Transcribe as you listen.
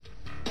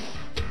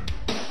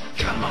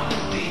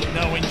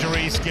No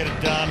injuries, get it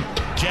done.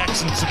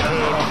 Jackson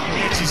superb.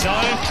 Gets his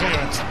own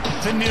clearance.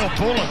 To Neil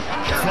Bullen.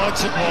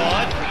 Floats it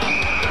wide.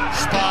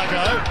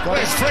 Spargo.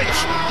 Where's French?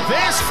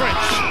 There's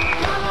French.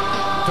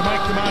 To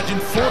make the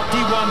margin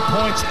 41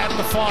 points at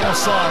the final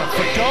siren.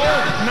 For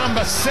goal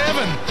number 7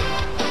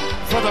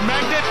 for the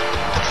Magnet.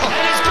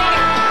 And he's got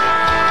it!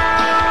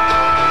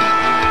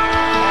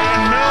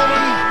 And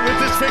Melbourne with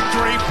this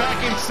victory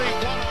back in seat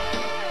 1.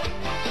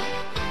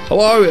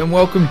 Hello and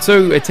welcome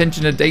to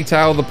Attention to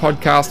Detail, the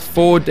podcast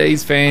for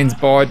D's fans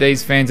by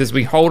D's fans as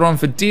we hold on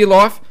for dear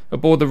life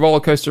aboard the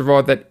rollercoaster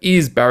ride that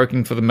is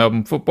barracking for the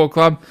Melbourne Football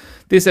Club.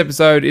 This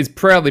episode is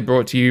proudly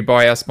brought to you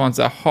by our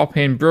sponsor Hop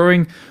Hen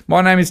Brewing. My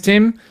name is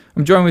Tim.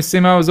 I'm joined with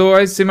Simo as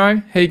always.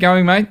 Simo, how you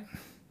going, mate?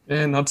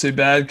 Yeah, not too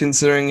bad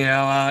considering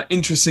our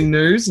interesting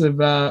news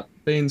of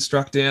being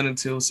struck down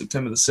until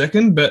September the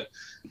 2nd. But,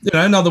 you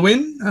know, another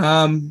win,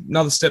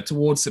 another step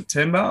towards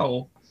September,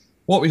 or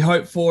what we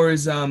hope for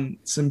is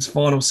some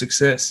final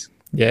success.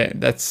 Yeah,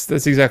 that's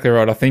exactly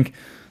right. I think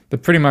they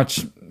pretty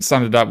much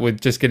summed it up with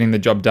just getting the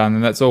job done,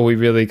 and that's all we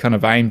really kind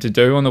of aimed to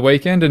do on the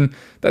weekend, and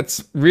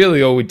that's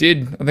really all we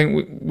did. I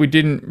think we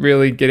didn't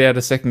really get out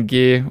of second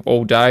gear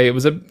all day. It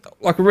was a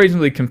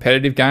reasonably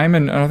competitive game,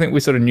 and I think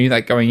we sort of knew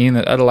that going in,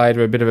 that Adelaide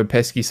are a bit of a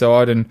pesky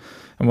side and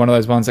one of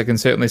those ones that can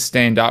certainly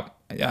stand up,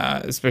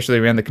 especially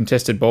around the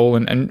contested ball,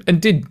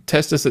 and did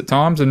test us at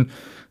times and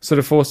sort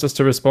of forced us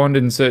to respond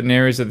in certain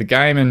areas of the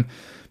game, and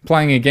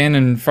playing again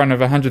in front of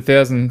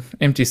 100,000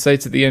 empty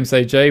seats at the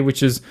MCG,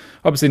 which is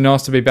obviously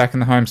nice to be back in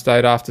the home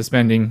state after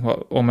spending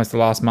almost the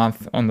last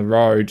month on the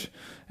road.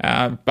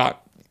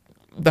 But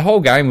the whole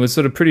game was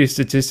sort of pretty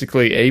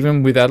statistically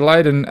even with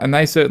Adelaide, and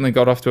they certainly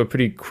got off to a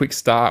pretty quick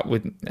start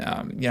with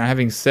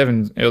having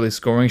 7 early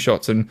scoring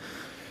shots, and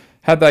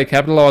had they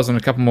capitalised on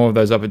a couple more of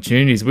those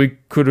opportunities, we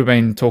could have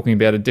been talking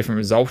about a different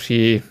result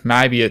here,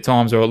 maybe at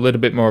times, or a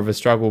little bit more of a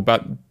struggle,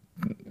 but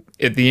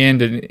at the end,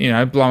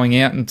 blowing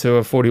out into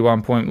a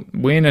 41-point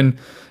win, and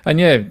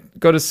yeah,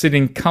 got us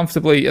sitting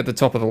comfortably at the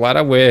top of the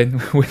ladder. Where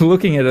we're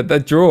looking at it,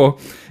 that draw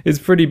is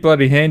pretty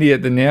bloody handy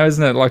at the now,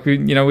 isn't it? Like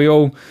we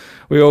all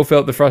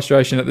felt the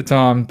frustration at the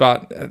time,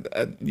 but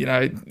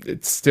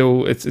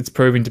it's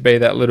proving to be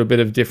that little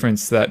bit of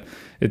difference that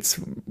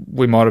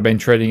we might have been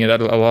treating it at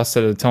a loss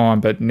at a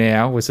time, but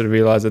now we sort of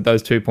realise that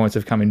those 2 points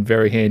have come in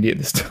very handy at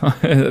this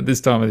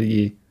time of the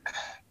year.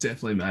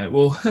 Definitely, mate.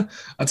 Well,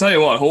 I'll tell you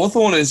what,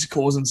 Hawthorn is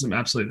causing some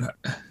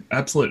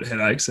absolute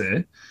headaches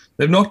there.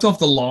 They've knocked off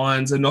the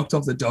Lions, they've knocked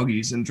off the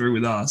Doggies and drew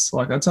with us.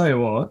 Like, I tell you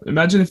what,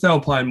 imagine if they were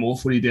playing more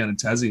footy down in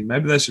Tassie.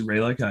 Maybe they should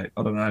relocate.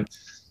 I don't know.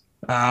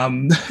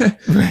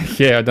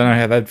 Yeah, I don't know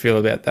how they'd feel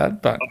about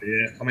that, but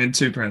yeah, I mean,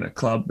 too proud of the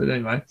club. But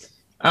anyway,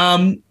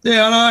 yeah,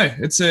 I know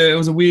it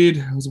was a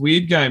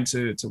weird game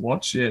to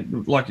watch. Yeah,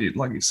 like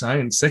you're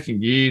saying,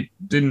 second year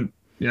didn't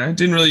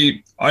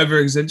really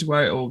over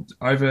accentuate or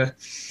over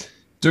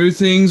do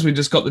things. We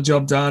just got the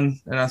job done,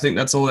 and I think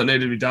that's all that needed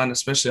to be done,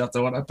 especially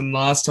after what happened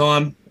last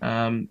time.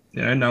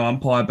 No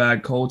umpire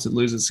bad call to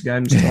lose us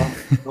game this time.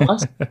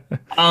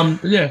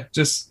 But yeah,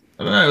 just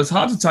I don't know. It was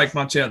hard to take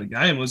much out of the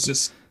game. It was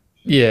just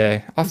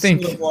I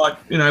think sort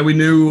of we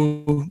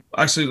knew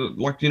actually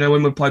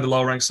when we played the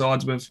lower ranked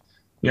sides with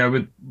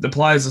the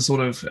players are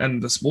sort of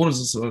and the supporters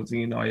are sort of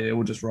thinking, oh yeah,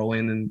 we'll just roll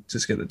in and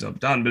just get the job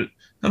done, but.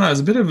 I don't know, it was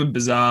a bit of a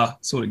bizarre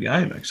sort of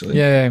game, actually.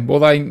 Yeah, well,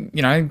 they,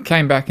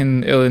 came back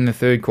early in the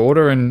third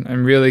quarter and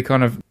really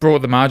kind of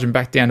brought the margin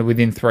back down to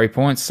within 3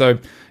 points. So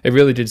it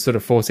really did sort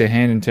of force our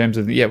hand in terms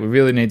of, we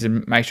really need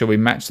to make sure we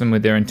match them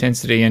with their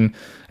intensity. And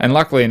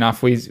luckily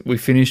enough, we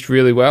finished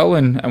really well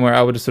and were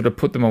able to sort of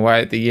put them away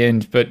at the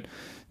end. But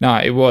no,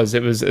 it was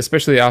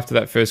especially after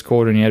that first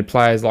quarter, and you had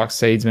players like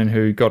Seedsman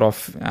who got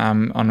off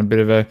on a bit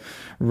of a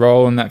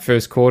roll in that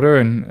first quarter,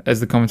 and as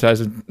the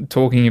commentators were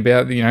talking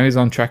about, he's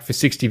on track for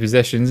 60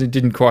 possessions. It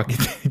didn't quite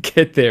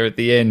get there at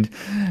the end,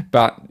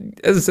 but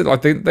as I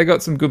said, they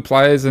got some good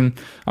players, and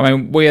I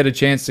mean, we had a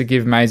chance to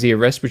give Maisie a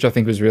rest, which I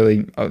think was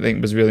really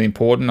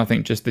important. I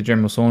think just the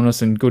general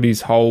soreness and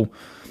Goody's whole,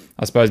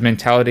 I suppose,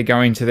 mentality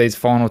going to these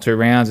final 2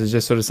 rounds is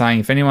just sort of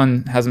saying if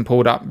anyone hasn't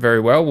pulled up very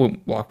well,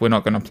 we're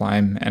not going to play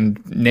him. And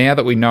now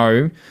that we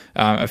know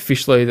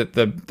officially that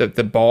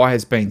the bye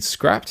has been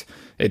scrapped,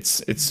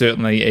 it's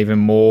certainly even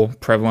more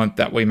prevalent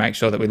that we make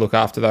sure that we look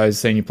after those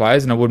senior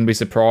players. And I wouldn't be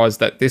surprised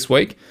that this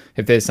week,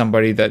 if there's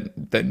somebody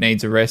that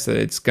needs a rest, that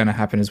it's going to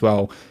happen as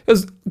well. It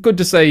was good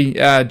to see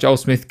Joel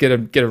Smith get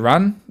a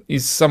run.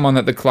 He's someone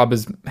that the club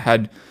has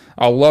had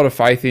a lot of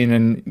faith in,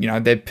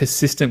 and they're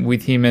persistent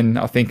with him, and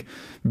I think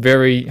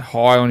very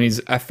high on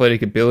his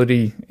athletic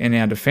ability in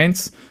our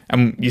defence.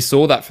 And you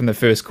saw that from the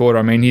first quarter.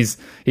 I mean, he's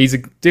a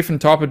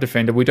different type of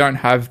defender. We don't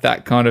have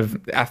that kind of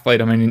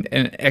athlete. I mean,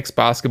 an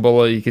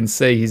ex-basketballer, you can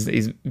see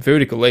his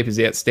vertical leap is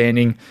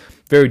outstanding.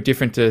 Very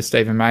different to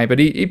Stephen May, but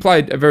he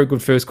played a very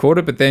good first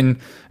quarter, but then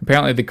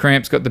apparently the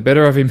cramps got the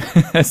better of him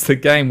as the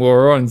game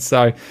wore on,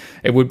 so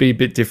it would be a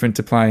bit different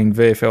to playing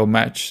VFL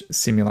match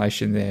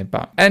simulation there.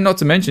 And not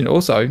to mention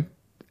also,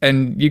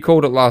 and you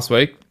called it last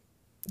week,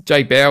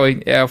 Jake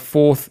Bowie, our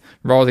 4th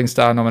Rising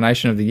Star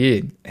nomination of the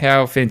year.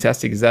 How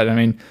fantastic is that? I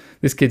mean,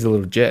 this kid's a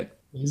little jet.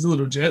 He's a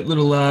little jet,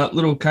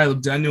 little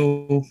Caleb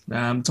Daniel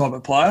type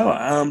of player.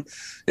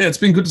 Yeah, it's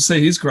been good to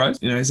see his growth.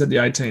 He's had the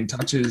 18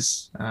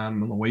 touches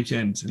on the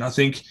weekend, and I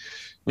think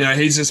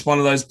he's just one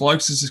of those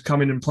blokes that's just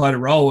come in and played a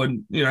role,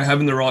 and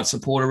having the right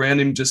support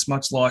around him, just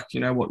much like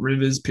what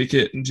Rivers,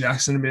 Pickett, and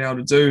Jackson have been able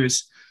to do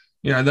is.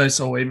 They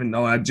saw even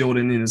though I had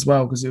Jordan in as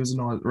well because he was a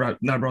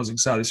no Rising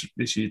Star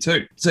this year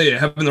too. So yeah,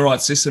 having the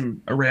right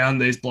system around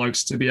these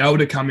blokes to be able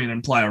to come in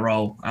and play a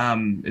role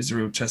is a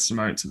real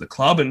testament to the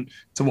club and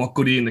to what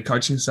Goody and the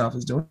coaching staff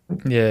is doing.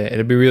 Yeah,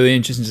 it'll be really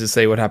interesting to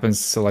see what happens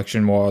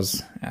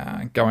selection-wise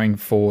going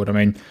forward. I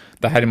mean,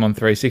 they had him on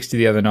 360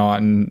 the other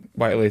night, and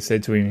Waitley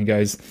said to him, he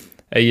goes,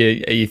 "Are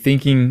you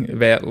thinking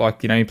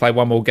about you play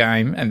one more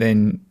game and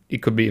then it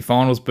could be a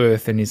finals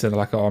berth?" And he said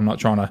 "Oh, I'm not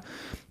trying to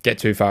get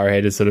too far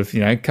ahead." It's sort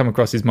of, come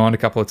across his mind a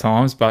couple of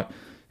times. But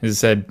as I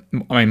said,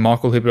 I mean,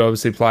 Michael Hibbert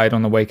obviously played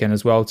on the weekend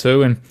as well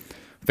too. And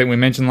I think we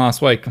mentioned last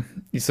week,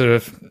 you sort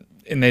of,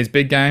 in these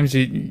big games,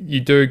 you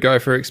do go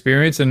for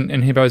experience. And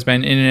Hibbo's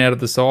been in and out of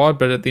the side.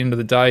 But at the end of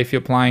the day, if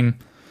you're playing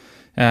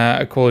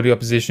a quality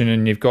opposition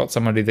and you've got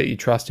somebody that you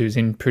trust who's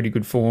in pretty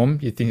good form,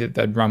 you think that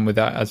they'd run with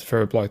that as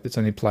for a bloke that's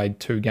only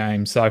played 2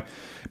 games. So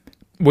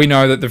we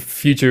know that the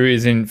future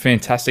is in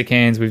fantastic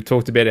hands. We've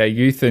talked about our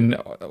youth, and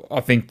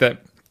I think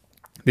that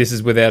this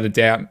is without a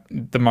doubt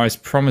the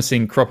most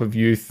promising crop of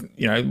youth.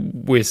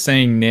 We're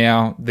seeing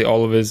now the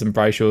Olivers and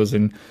Brayshaws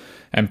and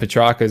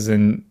Petrarcas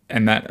and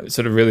that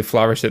sort of really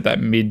flourish at that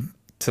mid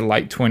to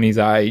late 20s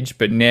age.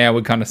 But now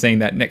we're kind of seeing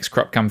that next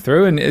crop come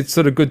through, and it's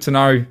sort of good to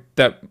know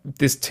that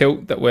this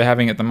tilt that we're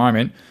having at the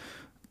moment,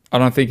 I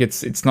don't think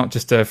it's not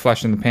just a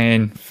flash in the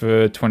pan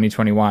for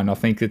 2021. I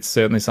think it's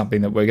certainly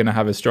something that we're going to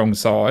have a strong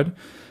side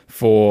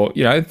for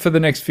the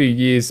next few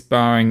years,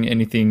 barring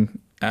anything.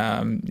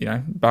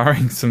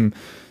 Barring some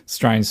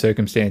strange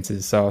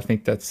circumstances. So I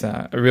think that's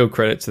a real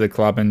credit to the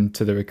club and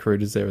to the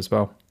recruiters there as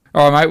well.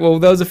 All right, mate. Well,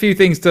 there was a few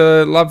things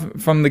to love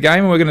from the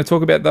game, and we're going to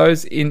talk about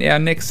those in our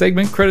next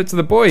segment. Credit to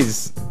the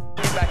boys.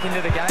 Back into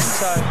the game,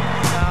 so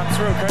it's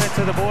a real credit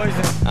to the boys.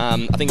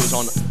 I think it was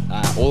on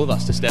all of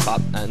us to step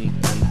up and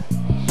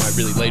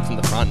really lead from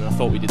the front, and I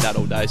thought we did that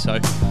all day. So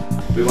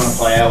we want to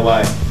play our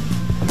way.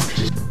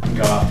 Just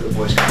go after the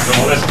boys.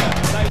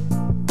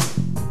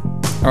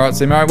 All right,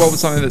 so Murray, what was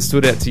something that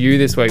stood out to you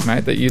this week,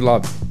 mate, that you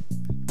loved?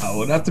 Oh, it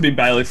would have to be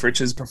Bailey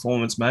Fritch's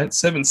performance, mate.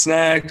 7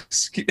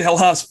 snags, the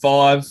last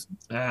 5,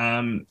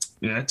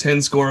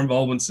 10 score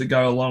involvements that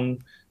go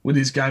along with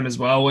his game as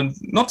well. And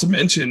not to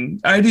mention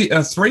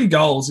 3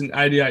 goals in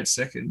 88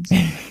 seconds.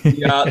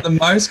 The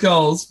most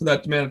goals for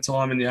that amount of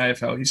time in the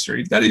AFL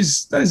history. That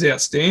is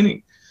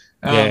outstanding.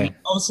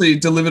 Obviously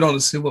delivered on a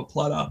silver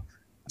platter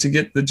to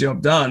get the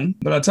job done.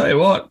 But I tell you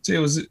what, it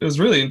was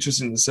really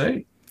interesting to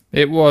see.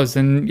 It was,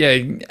 and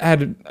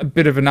had a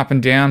bit of an up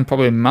and down,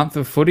 probably a month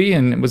of footy,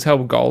 and it was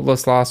held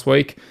goalless last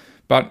week.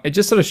 But it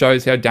just sort of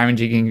shows how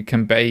damaging he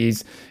can be.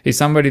 He's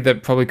somebody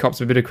that probably cops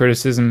a bit of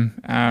criticism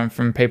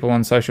from people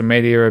on social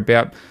media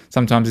about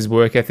sometimes his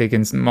work ethic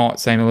and might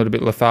seem a little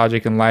bit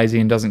lethargic and lazy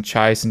and doesn't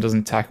chase and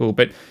doesn't tackle.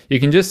 But you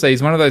can just see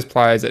he's one of those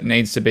players that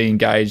needs to be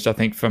engaged, I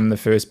think, from the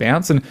first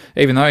bounce. And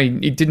even though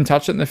he didn't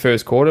touch it in the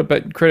first quarter,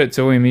 but credit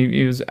to him,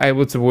 he was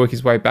able to work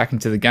his way back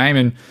into the game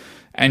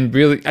and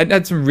really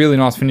had some really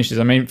nice finishes.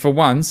 I mean, for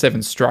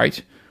 7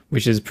 straight,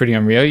 which is pretty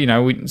unreal.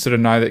 We sort of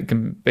know that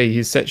can be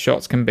his set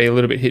shots can be a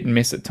little bit hit and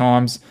miss at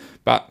times,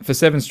 but for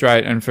 7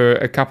 straight and for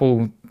a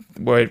couple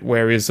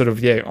where he's sort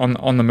of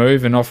on the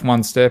move and off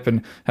one step,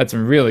 and had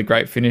some really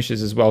great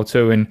finishes as well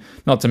too. And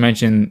not to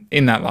mention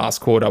in that last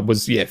quarter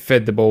was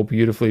fed the ball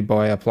beautifully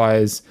by our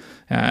players,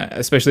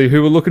 especially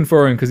who were looking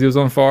for him because he was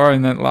on fire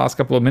in that last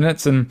couple of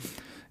minutes. And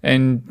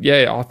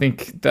I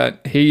think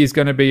that he is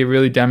going to be a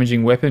really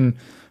damaging weapon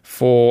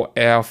for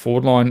our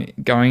forward line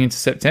going into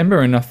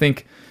September. And I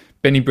think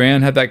Benny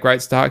Brown had that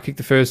great start, kicked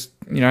the first,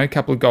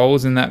 couple of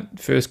goals in that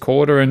first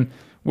quarter, and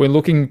we're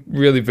looking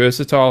really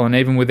versatile. And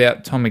even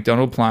without Tom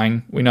McDonald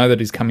playing, we know that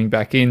he's coming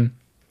back in.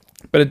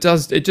 But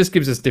it just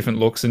gives us different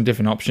looks and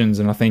different options,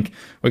 and I think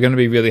we're going to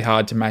be really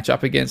hard to match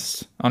up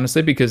against,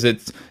 honestly, because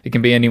it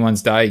can be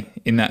anyone's day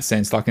in that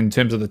sense, like in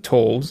terms of the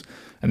talls,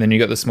 and then you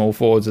got the small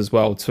forwards as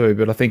well too.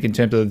 But I think in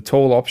terms of the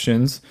tall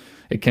options,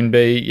 it can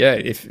be,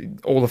 if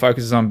all the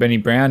focus is on Benny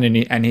Brown,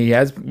 and he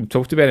has, we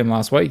talked about him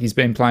last week, he's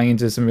been playing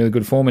into some really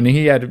good form, and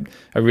he had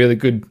a really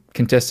good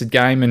contested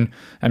game and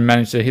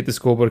managed to hit the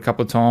scoreboard a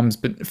couple of times,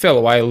 but fell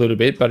away a little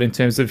bit. But in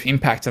terms of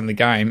impact on the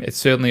game, it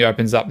certainly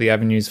opens up the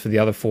avenues for the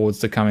other forwards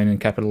to come in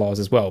and capitalise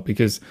as well,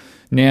 because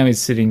now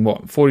he's sitting,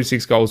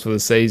 46 goals for the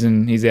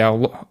season. He's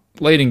our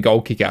leading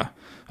goal kicker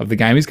of the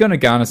game. He's going to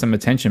garner some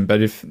attention,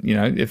 but if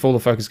all the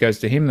focus goes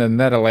to him, then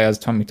that allows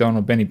Tom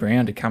McDonald, Benny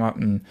Brown to come up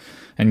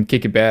and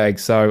kick a bag.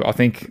 So I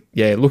think,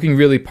 looking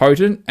really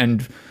potent,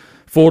 and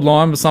forward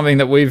line was something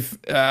that we've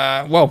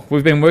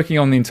been working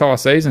on the entire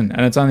season,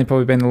 and it's only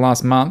probably been the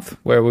last month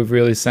where we've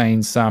really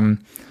seen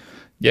some,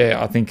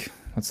 I think,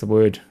 what's the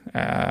word,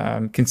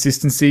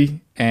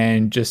 consistency,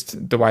 and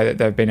just the way that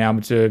they've been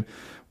able to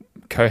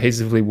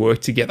cohesively work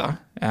together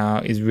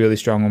is really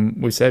strong.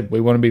 And we said we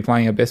want to be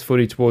playing our best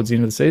footy towards the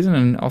end of the season,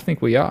 and I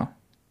think we are.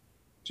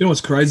 Do you know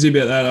what's crazy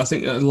about that? I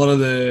think a lot of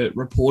the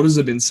reporters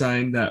have been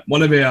saying that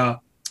one of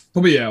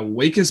probably our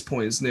weakest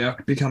points now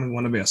becoming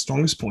one of our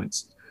strongest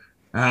points.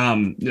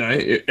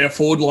 Our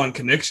forward line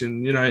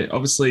connection,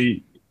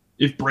 obviously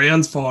if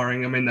Brown's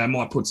firing, I mean, they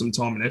might put some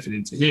time and effort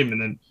into him,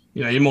 and then,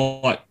 you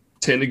might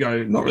tend to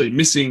go not really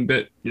missing,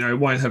 but, it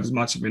won't have as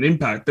much of an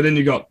impact. But then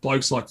you got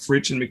blokes like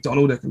Fritsch and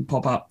McDonald that can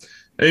pop up.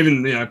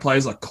 Even,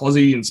 players like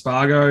Cozzy and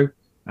Spargo,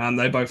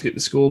 they both hit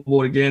the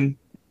scoreboard again.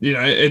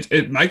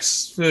 It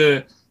makes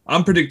for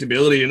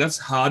unpredictability, and that's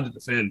hard to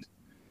defend.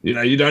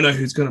 You don't know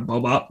who's going to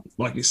bob up,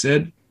 like you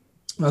said.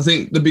 I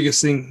think the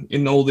biggest thing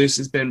in all this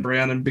is Ben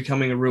Brown and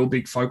becoming a real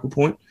big focal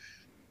point.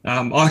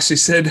 I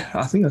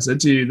think I said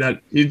to you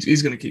that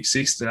he's going to kick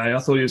 6 today. I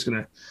thought he was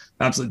going to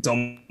absolutely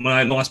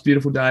dominate. Nice,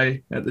 beautiful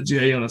day at the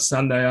G on a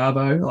Sunday,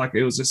 Arvo. Like,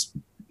 it was just,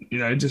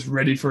 just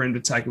ready for him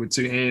to take it with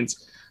 2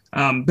 hands.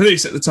 But he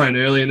set the tone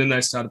early, and then they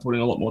started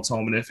putting a lot more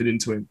time and effort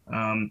into him.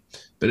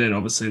 But then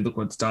obviously look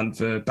what it's done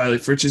for Bailey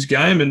Fritsch's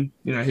game, and,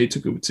 he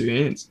took it with 2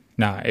 hands.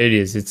 No, it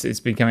is. It's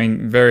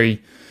becoming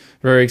very,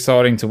 very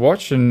exciting to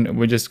watch, and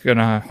we're just going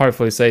to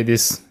hopefully see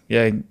this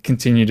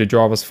continue to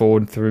drive us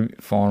forward through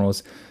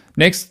finals.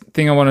 Next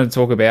thing I wanted to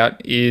talk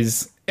about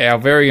is our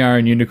very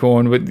own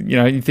unicorn.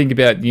 You think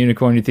about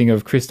unicorn, you think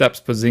of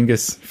Kristaps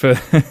Porzingis for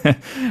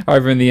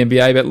over in the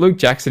NBA, but Luke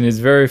Jackson is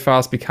very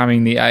fast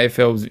becoming the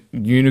AFL's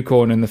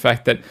unicorn, and the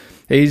fact that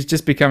he's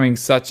just becoming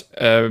such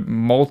a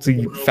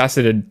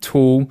multifaceted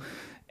tool.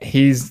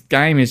 His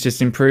game is just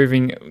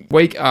improving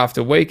week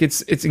after week.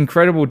 It's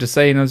incredible to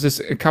see, and there's just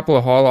a couple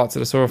of highlights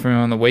that I saw from him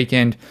on the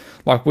weekend.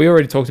 Like we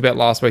already talked about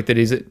last week, that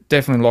he's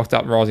definitely locked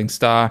up rising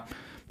star.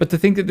 But to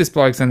think that this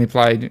bloke's only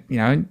played,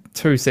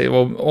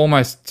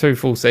 almost 2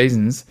 full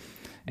seasons,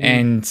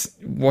 and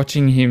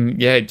watching him,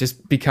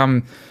 just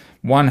become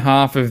one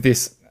half of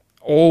this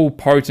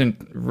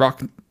all-potent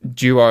ruck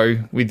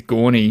duo with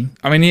Gorney.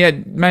 I mean, he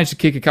had managed to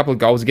kick a couple of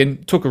goals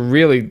again, took a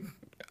really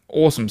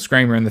awesome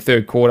screamer in the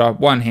third quarter,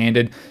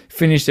 one-handed,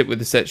 finished it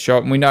with a set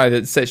shot. And we know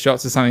that set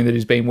shots are something that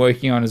he's been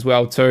working on as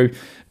well too,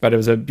 but it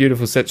was a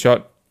beautiful set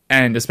shot.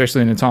 And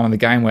especially in a time of the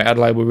game where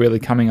Adelaide were really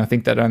coming, I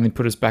think that only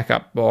put us back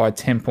up by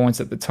 10 points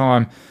at the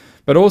time.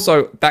 But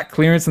also that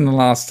clearance in the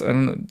last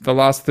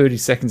 30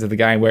 seconds of the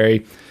game where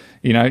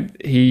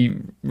he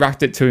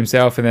rucked it to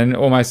himself and then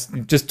almost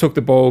just took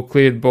the ball,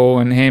 cleared the ball,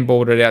 and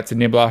handballed it out to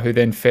Nibbler, who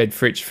then fed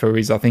Fritsch for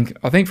his, I think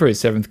for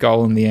his 7th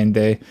goal in the end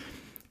there.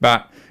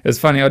 But it was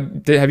funny.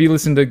 Have you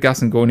listened to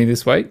Gus and Gorney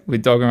this week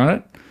with Dogger on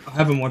it? I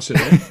haven't watched it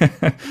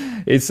yet.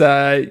 It's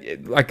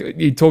like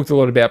he talked a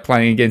lot about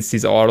playing against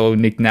his idol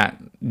Nick Nat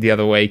the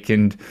other week,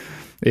 and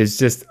it's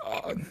just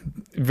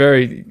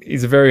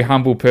he's a very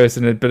humble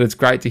person, but it's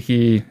great to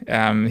hear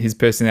his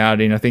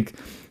personality, and I think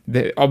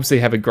they obviously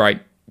have a great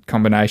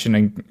combination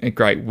and a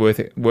great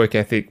work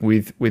ethic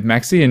with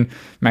Maxi, and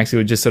Maxi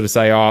would just sort of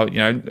say,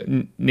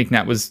 Nick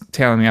Nat was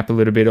tailing me up a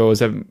little bit, or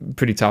was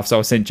pretty tough, so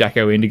I sent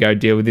Jacko in to go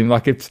deal with him.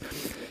 Like,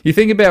 you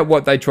think about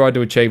what they tried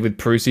to achieve with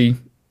Prusy,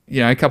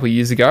 a couple of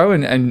years ago,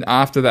 and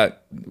after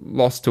that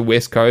loss to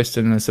West Coast,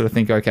 and I sort of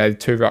think, okay, the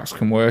 2 rucks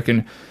can work,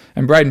 and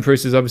Braden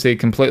Preuss is obviously a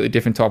completely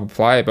different type of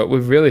player, but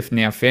we've really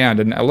now found,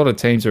 and a lot of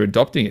teams are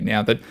adopting it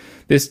now, that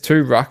this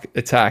 2 ruck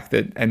attack,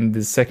 and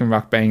the second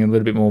ruck being a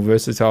little bit more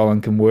versatile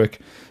and can work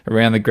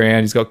around the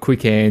ground. He's got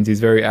quick hands. He's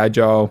very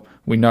agile.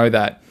 We know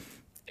that.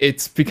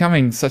 It's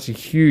becoming such a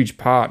huge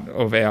part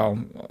of our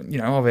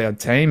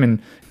team, and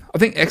I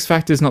think X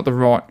Factor is not the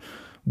right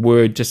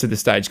word just at this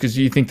stage, because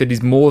you think that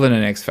he's more than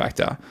an X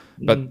factor,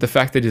 but the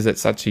fact that he's at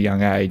such a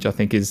young age, I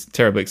think, is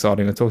terribly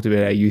exciting. I talked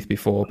about our youth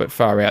before, but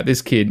far out,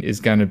 this kid is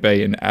going to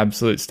be an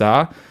absolute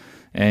star,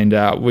 and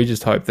we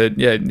just hope that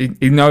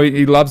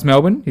he loves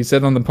Melbourne. He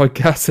said on the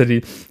podcast that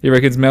he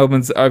reckons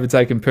Melbourne's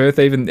overtaken Perth,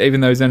 even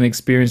though he's only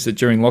experienced it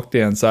during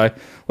lockdown. So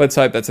let's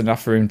hope that's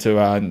enough for him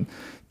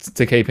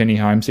to keep any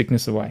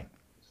homesickness away.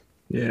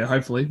 Yeah,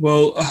 hopefully.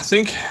 Well, I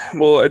think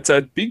it's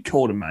a big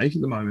call to make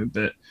at the moment,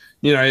 but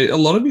a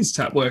lot of his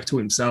tap work to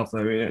himself,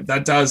 though,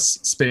 that does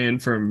span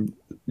from,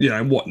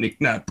 what Nick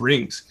Nat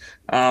brings.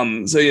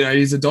 So,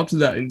 he's adopted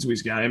that into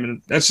his game,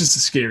 and that's just a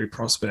scary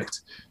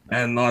prospect.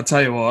 And I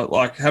tell you what,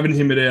 like, having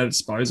him at our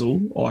disposal,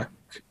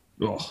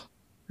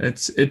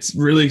 it's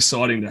really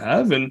exciting to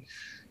have. And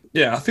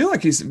yeah, I feel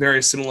like he's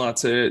very similar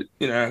to,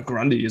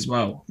 Grundy as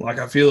well. Like,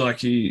 I feel like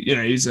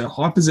he's a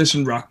high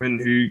possession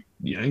ruckman who,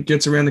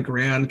 gets around the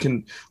ground,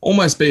 can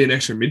almost be an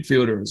extra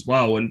midfielder as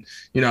well. And,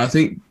 I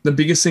think the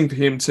biggest thing for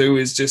him too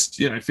is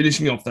just,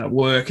 finishing off that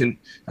work. And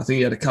I think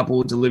he had a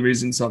couple of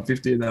deliveries inside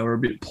 50 that were a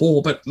bit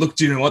poor. But look,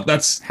 do you know what?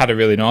 Had a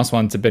really nice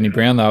one to Benny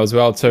Brown though as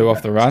well too,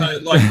 off the run.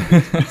 So,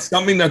 it's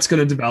something that's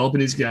going to develop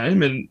in his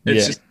game. And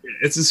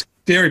it's a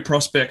scary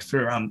prospect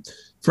for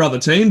other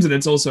teams. And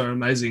it's also an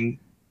amazing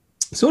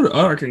sort of,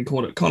 I reckon,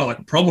 call it kind of like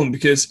a problem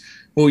because,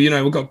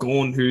 we've got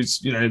Gawn, who's,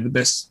 the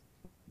best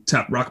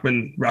tap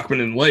ruckman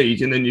in the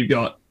league, and then you've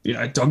got,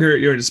 Dogger at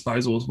your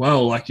disposal as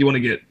well. Like, you want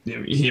to get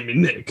him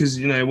in there because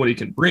you know what he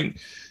can bring.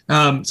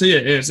 So yeah,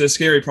 it's a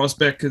scary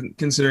prospect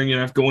considering, you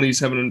know, if Gorney's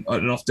having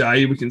an off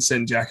day, we can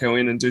send Jacko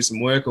in and do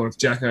some work, or if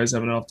Jacko's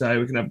having an off day,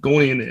 we can have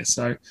Gorney in there.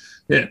 So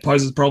yeah, it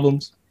poses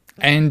problems.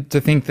 And to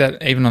think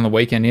that even on the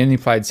weekend, he only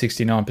played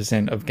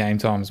 69% of game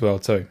time as well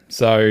too.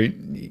 So,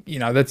 you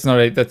know, that's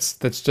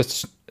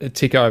just a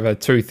tick over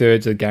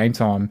 2/3 of game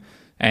time.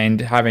 And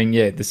having,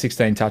 the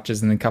 16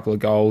 touches and a couple of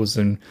goals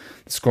and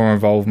the score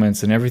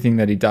involvements and everything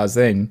that he does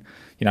then,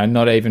 you know,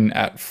 not even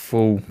at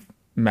full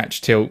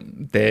match tilt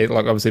there,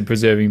 like obviously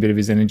preserving a bit of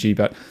his energy.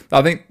 But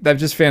I think they've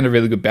just found a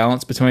really good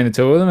balance between the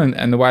two of them,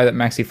 and the way that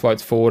Maxi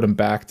floats forward and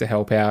back to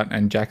help out,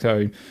 and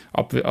Jacko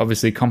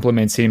obviously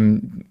complements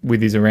him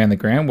with his around the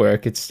ground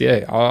work. It's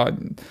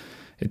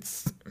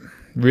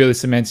really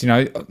cements, you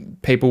know,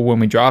 people when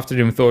we drafted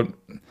him thought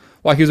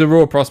like he was a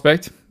raw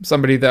prospect,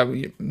 somebody that,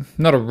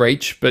 not a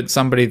reach, but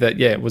somebody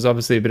that, was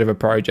obviously a bit of a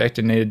project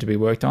and needed to be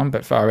worked on,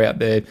 but far out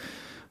there.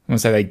 I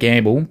won't say they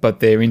gamble, but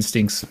their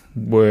instincts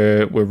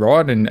were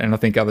right, and I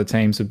think other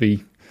teams would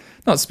be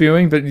not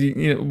spewing, but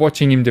you know,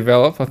 watching him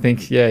develop. I think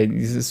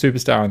he's a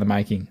superstar in the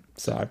making.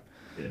 So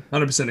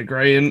 100%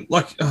 agree. And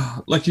like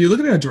you look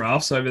at our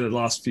drafts over the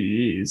last few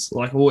years,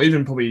 or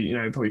even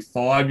probably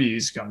 5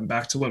 years going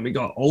back to when we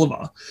got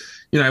Oliver.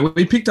 You know,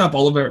 we picked up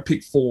Oliver at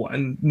pick 4,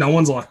 and no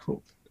one's like,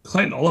 well,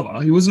 Clayton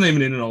Oliver, he wasn't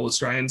even in an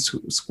All-Australian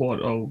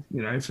squad,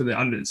 for the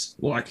unders.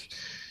 Like,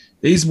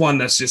 he's one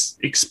that's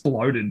just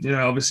exploded. You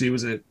know, obviously he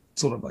was a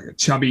sort of like a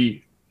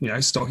chubby, you know,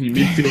 stocky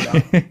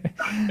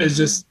midfielder. Has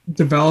just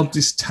developed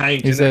this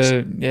tank. He's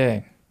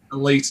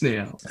elite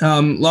now.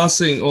 Another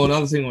thing I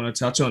want to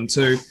touch on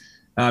too.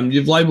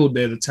 You've labelled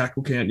there the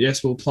tackle count.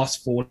 Yes, we're plus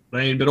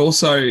 14, but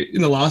also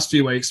in the last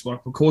few weeks,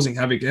 like, we're causing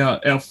havoc.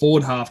 Our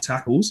forward half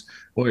tackles,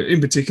 or in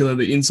particular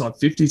the inside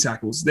 50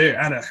 tackles, they're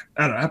at an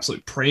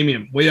absolute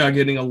premium. We are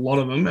getting a lot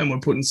of them, and we're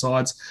putting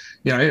sides,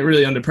 you know,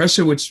 really under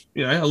pressure, which,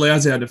 you know,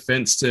 allows our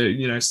defence to,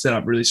 you know, set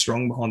up really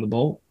strong behind the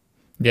ball.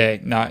 Yeah,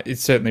 no,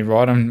 it's certainly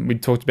right. And we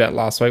talked about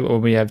last week where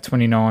we have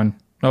 29.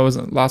 No, was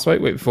it last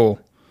week? Week before?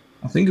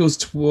 I think it was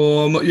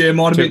 12. Yeah, it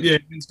might have been. Yeah,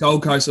 against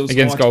Gold Coast.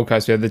 Against Gold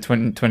Coast, we had the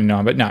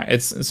 29. But no,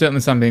 it's certainly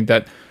something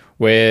that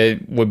we're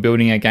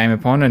building a game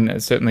upon,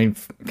 and certainly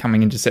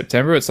coming into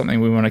September, it's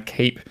something we want to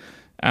keep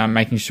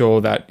making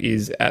sure that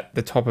is at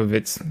the top of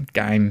its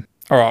game.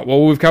 All right,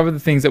 well, we've covered the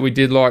things that we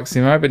did like,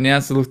 Simo, but now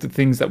it's to look at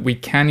things that we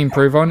can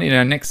improve on in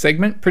our next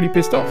segment. Pretty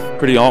pissed off.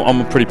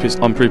 I'm pretty pissed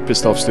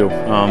off still.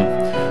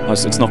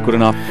 It's not good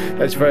enough.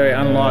 That's very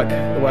unlike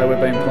the way we've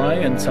been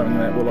playing, and something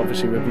that we'll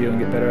obviously review and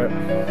get better at.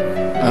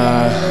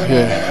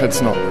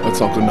 It's not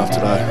good enough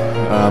today.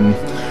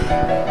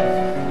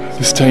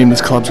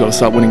 This club's got to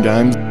start winning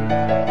games.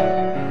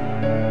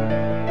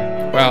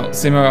 Well,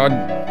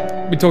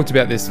 Simo, we talked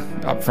about this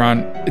up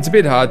front. It's a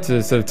bit hard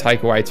to sort of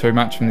take away too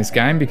much from this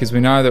game, because we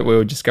know that we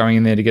were just going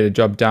in there to get a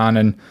job done,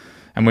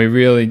 and we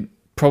really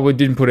probably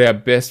didn't put our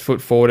best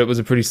foot forward. It was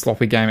a pretty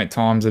sloppy game at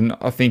times, and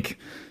I think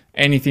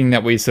anything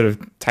that we sort of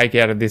take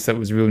out of this that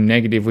was real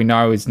negative, we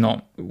know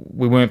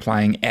we weren't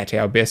playing at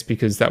our best,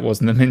 because that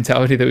wasn't the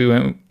mentality that we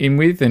went in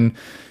with, and,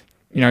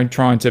 you know,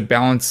 trying to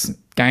balance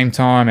game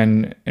time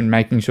and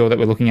making sure that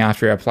we're looking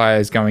after our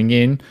players going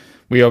in.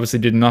 We obviously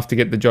did enough to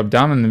get the job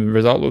done, and the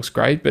result looks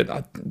great, but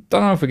I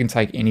don't know if we can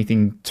take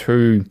anything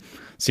too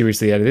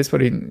seriously out of this. What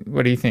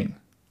do you think?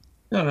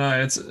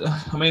 No,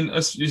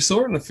 you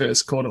saw it in the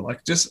first quarter,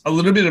 like, just a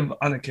little bit of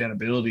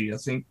unaccountability. I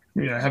think,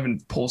 you know,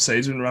 having Paul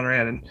Season run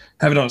around and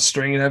have it on a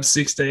string and have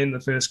 16 in the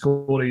first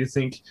quarter, you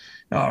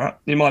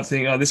might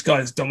think, oh, this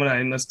guy's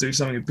dominating, let's do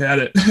something about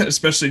it,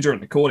 especially during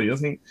the quarter.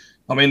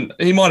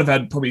 He might have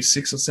had probably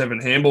 6 or 7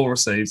 handball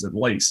receives at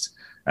least,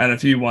 and a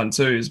few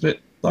 1-2s, but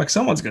like,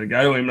 someone's going to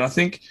go to him. And I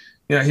think,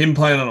 you know, him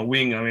playing on a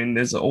wing,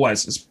 there's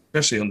always,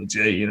 especially on the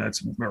G, you know, it's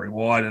very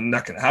wide and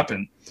that can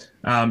happen.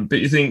 But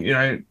you think, you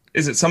know,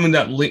 is it something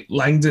that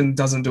Langdon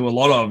doesn't do a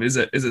lot of? Is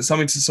it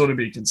something to sort of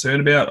be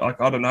concerned about? Like,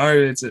 I don't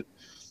know.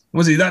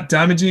 Was he that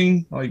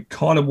damaging? He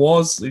kind of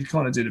was. He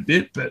kind of did a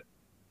bit, but,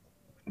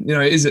 you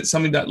know, is it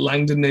something that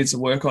Langdon needs to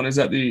work on? Is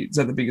that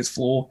the biggest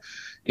flaw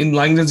in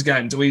Langdon's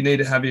game? Do we need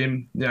to have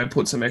him, you know,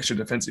 put some extra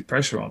defensive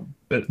pressure on?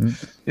 But, you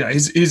know,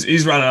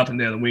 his running up and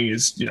down the wing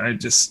is, you know,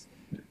 just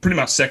pretty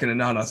much second to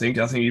none. I think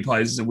he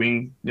plays as a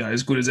wing, you know,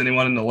 as good as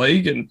anyone in the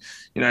league, and,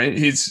 you know,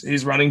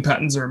 his running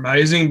patterns are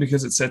amazing,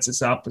 because it sets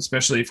us up,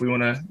 especially if we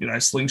want to, you know,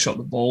 slingshot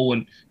the ball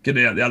and get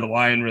it out the other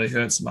way and really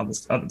hurt some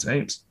other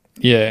teams.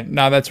 Yeah,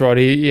 no, that's right.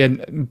 He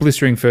had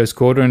blistering first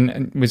quarter,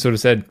 and we sort of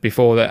said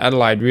before that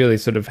Adelaide really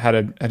sort of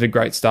had a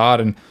great start,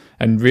 and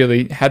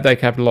really, had they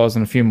capitalised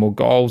on a few more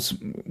goals,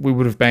 we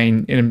would have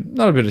been in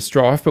not a bit of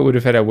strife, but would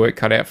have had our work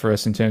cut out for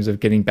us in terms of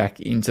getting back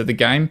into the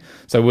game.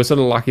 So we're sort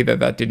of lucky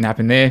that didn't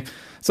happen there.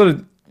 Sort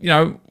of, you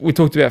know, we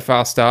talked about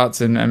fast starts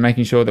and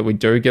making sure that we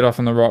do get off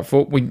on the right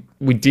foot.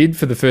 We did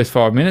for the first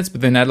 5 minutes,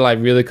 but then Adelaide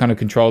really kind of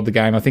controlled the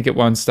game. I think at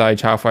one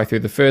stage, halfway through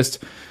the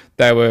first,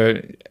 they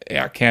were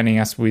outcounting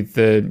us with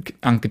the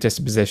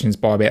uncontested possessions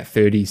by about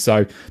 30.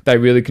 So they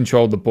really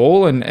controlled the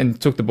ball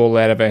and took the ball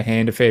out of our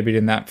hand a fair bit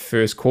in that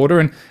first quarter.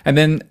 And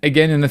then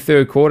again in the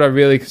third quarter,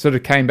 really sort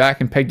of came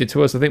back and pegged it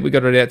to us. I think we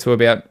got it out to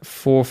about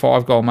 4 or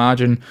 5 goal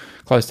margin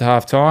close to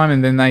half time.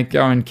 And then they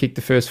go and kick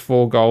the first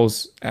 4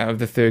 goals out of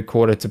the third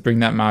quarter to bring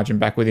that margin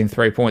back within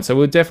 3 points. So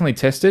we were definitely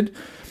tested.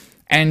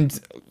 And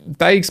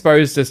they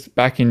exposed us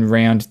back in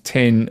round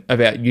 10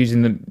 about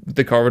using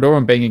the corridor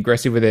and being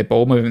aggressive with their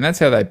ball movement. That's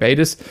how they beat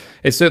us.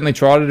 It certainly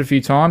tried it a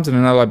few times, and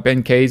I know like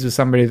Ben Keys was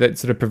somebody that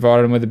sort of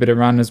provided them with a bit of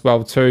run as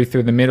well too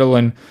through the middle,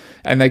 and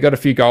they got a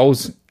few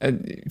goals out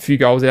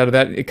of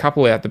that, a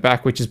couple out the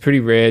back, which is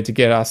pretty rare to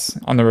get us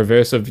on the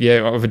reverse of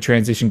a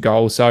transition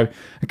goal. So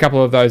a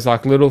couple of those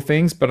like little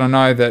things, but I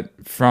know that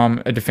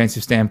from a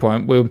defensive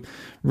standpoint, we're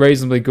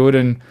reasonably good,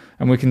 and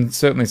we can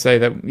certainly say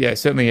that,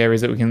 certainly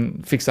areas that we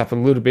can fix up a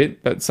little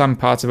bit, but some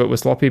parts of it were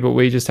sloppy, but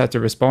we just had to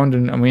respond,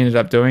 and we ended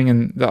up doing,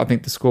 and I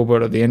think the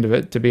scoreboard at the end of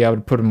it, to be able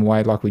to put them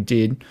away like we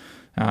did,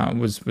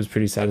 was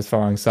pretty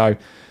satisfying. So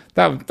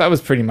that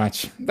was pretty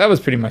much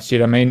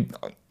it. I mean,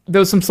 there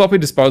was some sloppy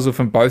disposal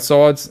from both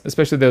sides,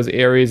 especially there was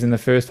areas in the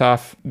first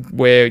half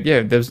where,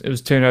 it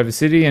was turnover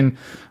city, and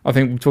I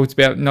think we talked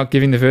about not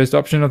giving the first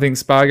option. I think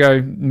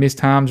Spargo missed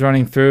harms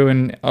running through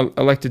and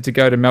elected to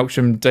go to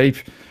Melksham deep,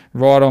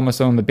 right almost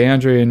on the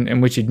boundary,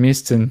 in which he'd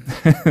missed, and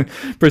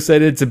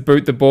proceeded to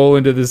boot the ball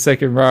into the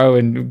second row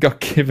and got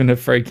given a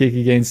free kick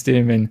against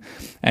him,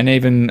 and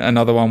even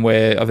another one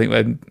where I think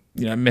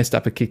they messed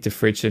up a kick to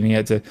Fritsch, and he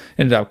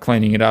ended up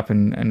cleaning it up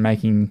and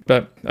making.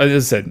 But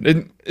as I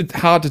said, it's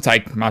hard to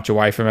take much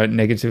away from it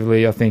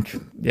negatively. I think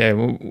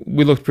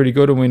we looked pretty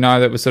good, and we know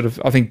that we're sort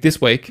of, I think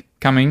this week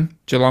coming,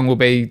 Geelong will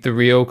be the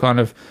real kind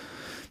of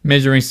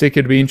measuring stick.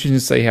 It'll be interesting to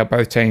see how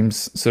both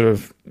teams sort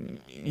of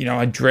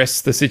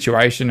address the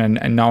situation,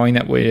 and knowing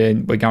that we're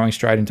going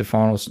straight into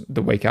finals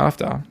the week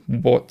after.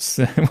 What's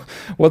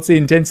the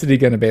intensity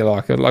going to be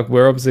like? Like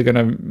we're obviously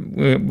going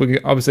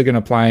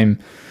to play him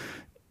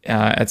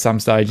at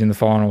some stage in the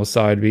finals,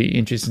 so it'd be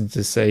interesting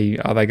to see,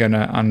 are they going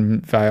to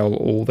unveil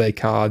all their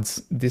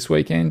cards this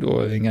weekend,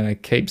 or are they going to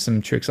keep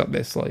some tricks up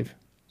their sleeve?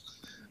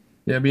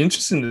 Yeah, it'd be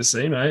interesting to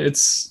see, mate.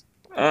 It's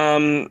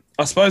I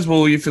suppose,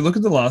 well, if you look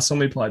at the last time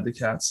we played the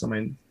Cats, I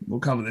mean, we'll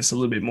cover this a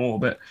little bit more,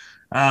 but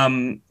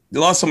the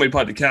last time we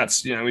played the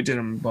Cats, we did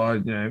them by,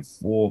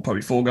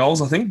 probably 4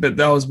 goals, I think, but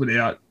that was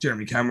without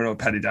Jeremy Cameron or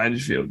Paddy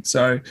Dangerfield.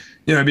 So,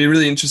 it'd be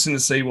really interesting to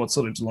see what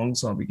sort of Geelong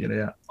side we get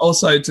out.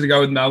 Also, to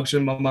go with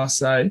Melksham, I must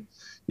say,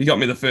 he got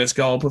me the first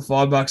goal, put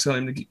 $5 on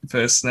him to get the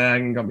first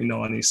snag, and got me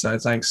 90. So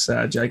thanks,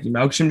 Jakey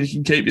Melksham. You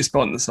can keep your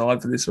spot on the side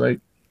for this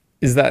week.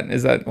 Is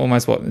that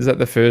almost is that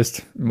the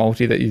first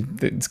multi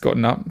that's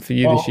gotten up for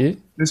you this year?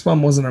 This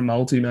one wasn't a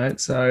multi, mate,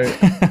 so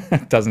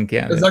it doesn't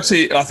count. It's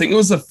actually, I think it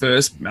was the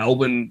first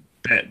Melbourne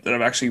bet that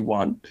I've actually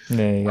won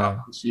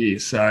this year.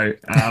 So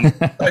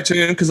stay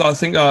tuned, because I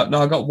think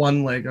I got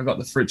one leg. I got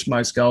the Fritsch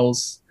most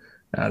goals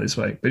this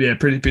week, but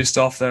pretty pissed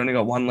off. They only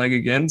got one leg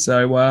again.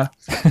 So round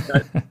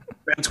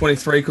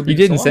 23 could be. You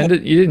didn't send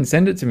it. You didn't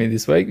send it to me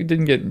this week. It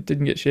didn't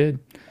get shared.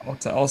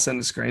 I'll send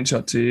a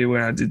screenshot to you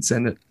where I did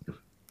send it.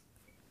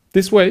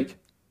 This week?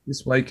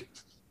 This week.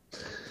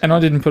 And I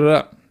didn't put it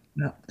up?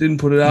 No, didn't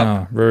put it up.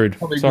 Oh, rude.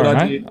 Probably sorry,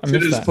 mate. You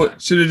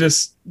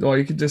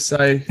could just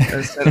say,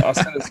 I sent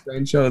a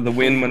screenshot of the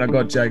win when I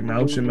got Jake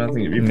Melksham. I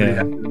think you'd be pretty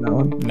happy with that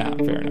one. Nah,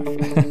 fair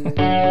enough.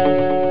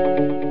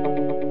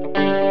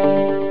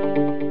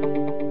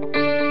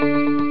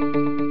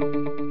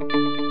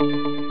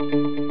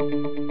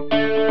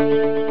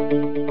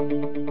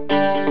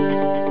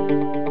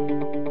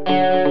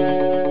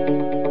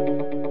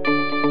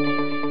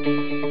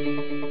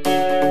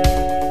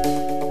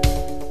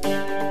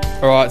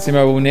 All right,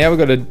 Simo, well, now we've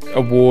got an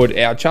award,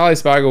 our Charlie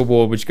Spargo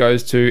Award, which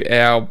goes to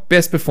our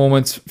best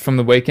performance from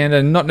the weekend,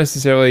 and not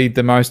necessarily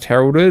the most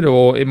heralded,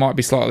 or it might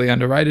be slightly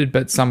underrated,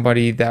 but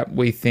somebody that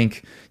we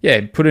think,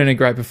 put in a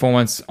great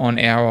performance on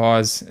our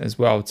eyes as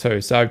well too.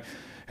 So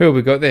who have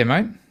we got there,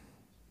 mate?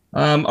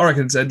 I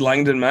reckon it's Ed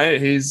Langdon,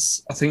 mate.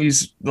 I think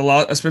he's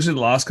especially the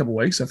last couple of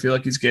weeks, I feel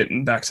like he's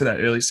getting back to that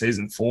early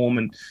season form,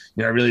 and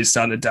really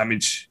starting to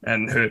damage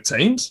and hurt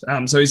teams.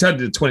 So he's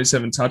had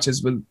 27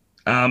 touches with.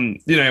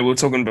 We were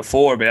talking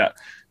before about,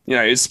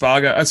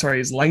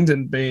 is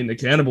Langdon being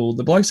accountable.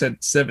 The bloke's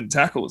had 7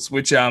 tackles,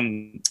 which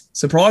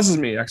surprises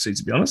me, actually,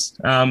 to be honest.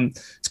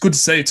 It's good to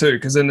see too,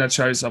 because then that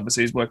shows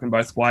obviously he's working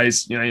both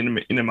ways,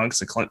 in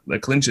amongst the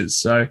clinches.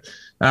 So,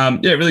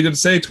 really good to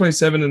see.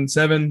 27 and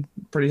 7,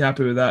 pretty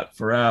happy with that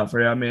for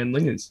our man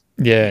Lingers.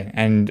 Yeah,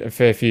 and a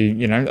fair few,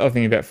 I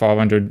think about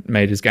 500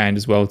 metres gained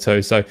as well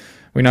too. So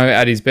we know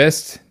at his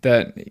best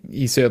that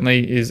he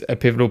certainly is a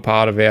pivotal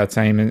part of our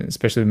team, and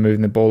especially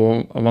moving the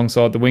ball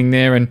alongside the wing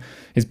there, and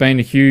has been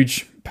a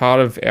huge part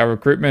of our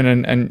recruitment,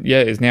 and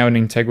is now an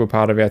integral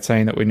part of our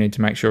team that we need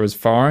to make sure is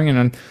firing.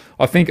 And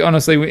I think,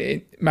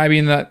 honestly, maybe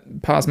in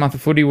that past month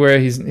of footy where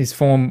his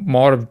form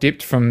might have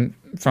dipped from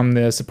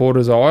the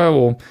supporters' eye,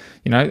 or,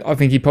 I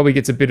think he probably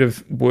gets a bit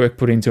of work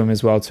put into him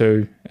as well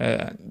too,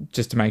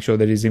 just to make sure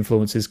that his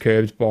influence is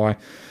curbed by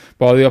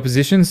by the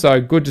opposition. So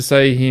good to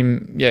see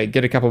him,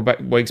 get a couple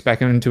of weeks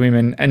back into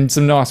him and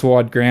some nice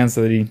wide grounds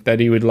that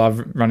he would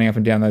love running up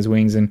and down those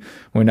wings. And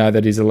we know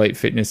that his elite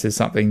fitness is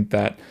something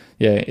that,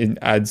 it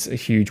adds a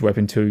huge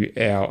weapon to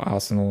our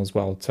arsenal as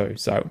well too.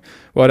 So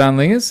well done,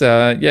 Lingers.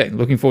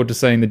 Looking forward to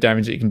seeing the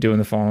damage that you can do in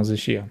the finals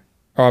this year.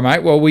 All right,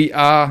 mate. Well, we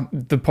are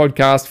the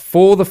podcast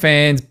for the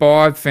fans,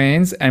 by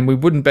fans, and we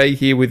wouldn't be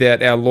here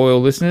without our loyal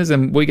listeners,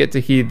 and we get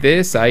to hear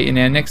their say in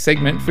our next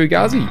segment,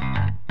 Fugazi.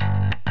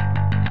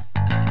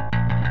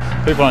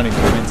 People only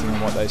commenting on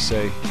what they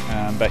see,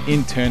 but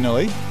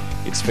internally,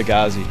 it's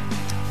Fugazi.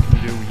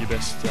 Can you do your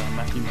best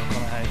Matthew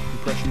McConaughey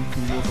impression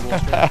from Wolf of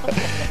Wall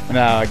Street?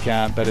 No, I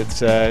can't, but it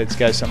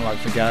goes something like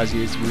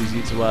Fugazi, it's Woozy,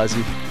 it's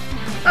Wazi.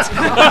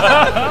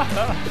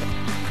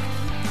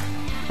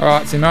 All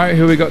right, Simo,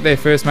 who we got there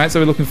first, mate? So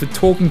we're looking for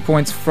talking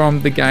points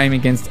from the game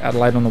against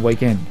Adelaide on the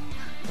weekend.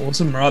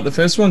 Awesome. Right. The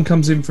first one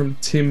comes in from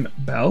Tim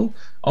Bell.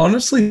 I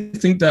honestly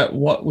think that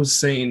what was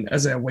seen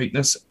as our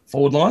weakness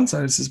forward line,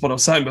 so this is what I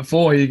was saying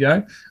before, here you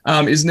go,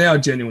 is now a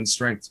genuine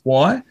strength.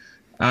 Why?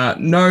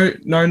 No,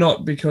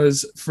 not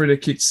because Fritter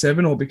kicked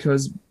 7 or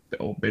because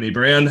Benny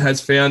Brown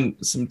has found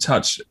some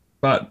touch,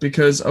 but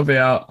because of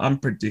our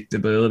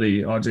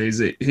unpredictability. Oh, geez,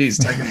 he's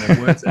taking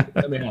the words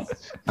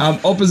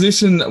out.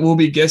 Opposition will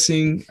be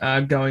guessing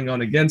going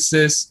on against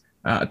us.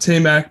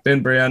 T-Mac,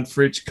 Ben Brown,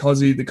 Fritsch,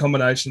 Cozzy, the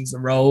combinations, the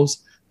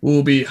roles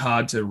will be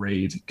hard to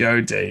read. Go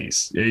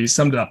D's. Yeah, you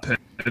summed it up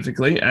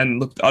perfectly. And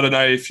look, I don't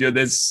know if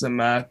there's some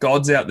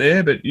gods out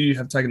there, but you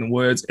have taken the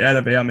words out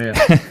of our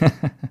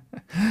mouth.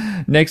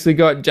 Next, we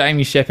got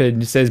Jamie Shepherd,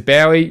 who says,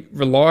 Bowie,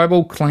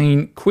 reliable,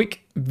 clean,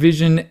 quick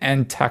vision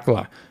and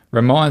tackler.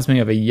 Reminds me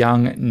of a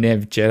young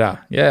Nev Jetta.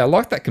 Yeah, I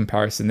like that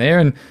comparison there.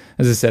 And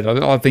as I said,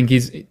 I think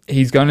he's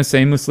going to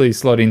seamlessly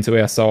slot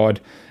into our side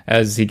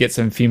as he gets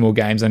a few more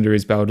games under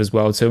his belt as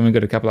well. So we've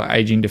got a couple of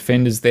aging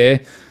defenders there.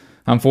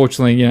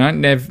 Unfortunately,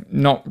 Nev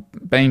not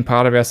being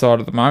part of our side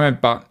at the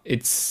moment, but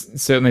it's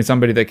certainly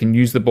somebody that can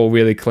use the ball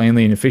really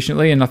cleanly and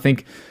efficiently. And I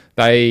think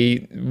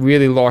they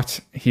really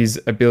liked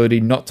his ability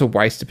not to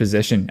waste a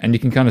possession. And you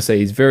can kind of see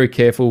he's very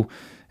careful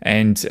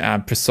and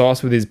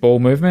precise with his ball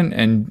movement.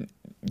 And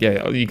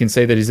you can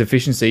see that his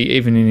efficiency,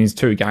 even in his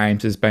 2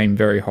 games, has been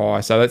very high.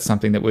 So that's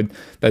something that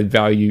they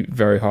value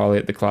very highly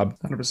at the club.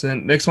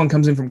 100%. Next one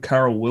comes in from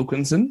Carol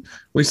Wilkinson.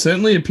 We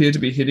certainly appear to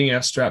be hitting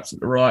our straps at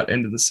the right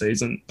end of the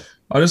season.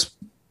 I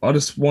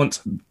just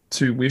want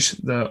to wish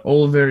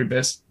all the very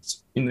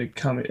best in the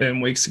coming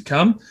weeks to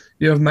come.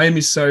 You have made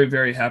me so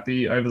very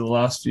happy over the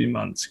last few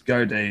months.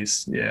 Go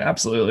D's. Yeah,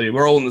 absolutely.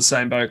 We're all in the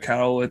same boat,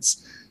 Carol.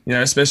 It's,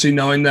 especially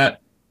knowing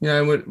that,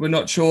 we're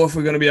not sure if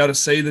we're going to be able to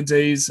see the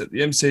D's at the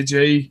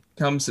MCG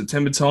come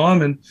September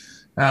time. And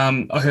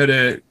I heard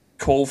a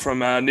call from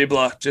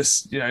Nibbler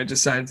just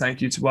saying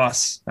thank you to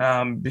us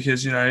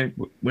because,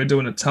 we're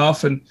doing it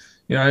tough and,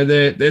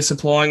 they're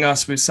supplying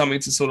us with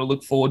something to sort of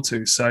look forward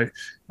to. So,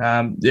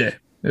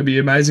 it'll be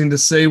amazing to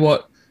see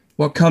what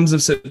comes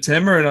of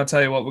September. And I'll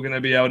tell you what, we're going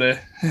to be able to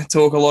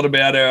talk a lot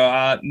about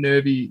our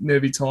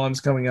nervy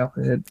times coming up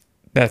ahead.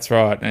 That's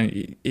right. And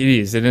it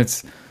is. And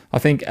I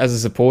think as a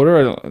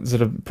supporter, I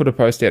sort of put a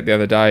post out the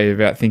other day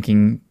about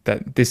thinking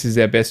that this is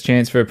our best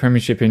chance for a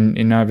premiership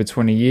in over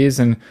 20 years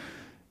and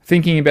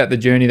thinking about the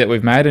journey that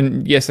we've made.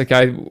 And yes,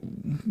 okay,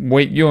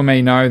 you and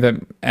me know that,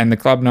 and the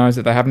club knows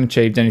that they haven't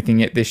achieved anything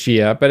yet this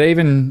year. But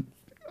even,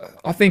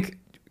 I think,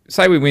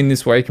 say we win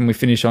this week and we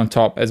finish on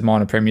top as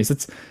minor premiers,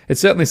 it's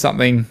certainly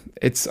something.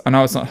 I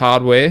know it's not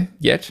hardware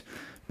yet,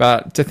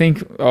 but to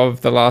think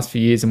of the last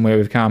few years and where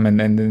we've come and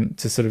then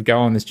to sort of go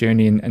on this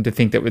journey and to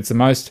think that it's the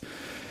most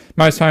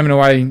home and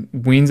away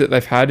wins that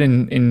they've had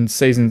in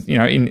seasons,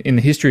 in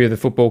the history of the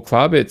football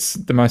club. It's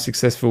the most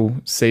successful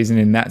season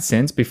in that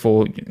sense.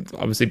 Before,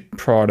 obviously,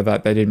 prior to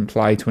that, they didn't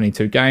play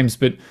 22 games.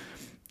 But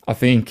I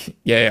think,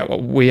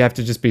 we have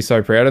to just be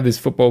so proud of this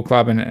football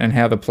club and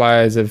how the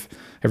players have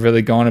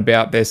really gone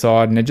about their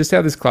side and just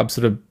how this club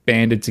sort of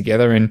banded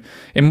together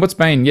and what's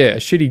been, a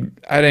shitty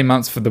 18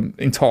 months for the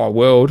entire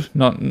world,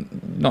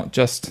 not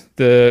just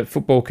the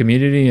football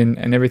community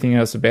and everything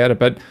else about it,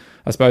 but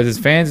I suppose as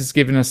fans, it's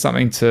given us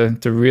something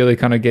to really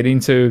kind of get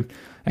into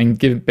and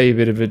be a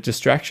bit of a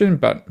distraction.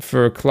 But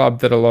for a club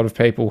that a lot of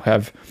people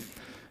have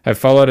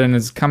followed and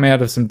has come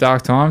out of some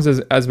dark times,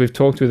 as we've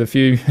talked with a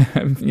few,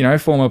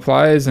 former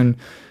players and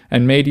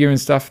media and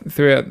stuff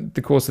throughout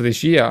the course of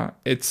this year,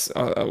 it's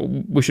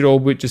we should all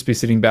just be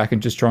sitting back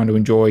and just trying to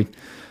enjoy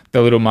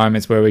the little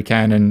moments where we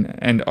can,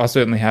 and I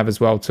certainly have as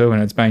well too.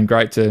 And it's been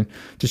great to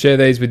share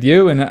these with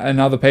you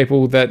and other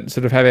people that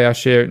sort of have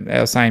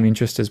our same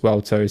interest as well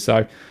too.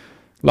 So.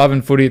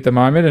 Loving footy at the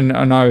moment, and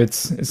I know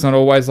it's not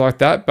always like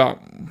that, but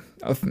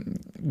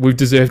we've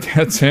deserved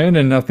our turn,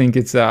 and I think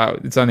it's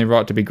only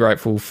right to be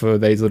grateful for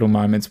these little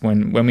moments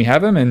when we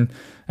have them, and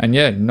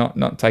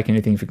not take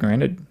anything for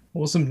granted.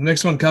 Awesome.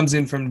 Next one comes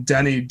in from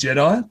Danny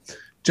Jedi.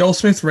 Joel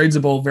Smith reads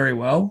the ball very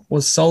well,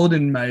 was solid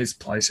in May's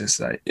place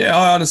yesterday. Yeah,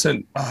 I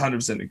understand,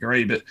 100%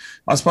 agree, but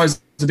I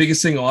suppose the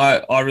biggest thing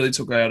I really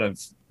took out of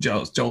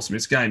Joel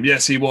Smith's game,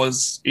 yes, he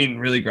was in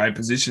really great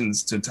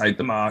positions to take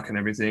the mark and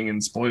everything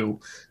and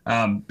spoil.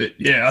 But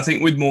yeah, I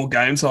think with more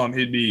game time,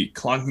 he'd be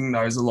clunking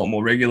those a lot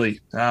more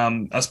regularly.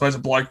 I suppose a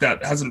bloke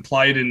that hasn't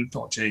played in,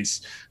 can't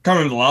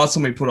remember the last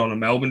time we put on a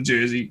Melbourne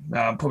jersey,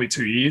 probably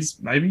 2 years,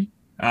 maybe.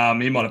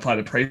 He might have played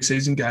a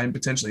preseason game,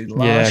 potentially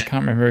last. Yeah, I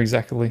can't remember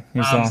exactly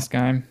his last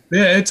game.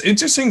 Yeah, it's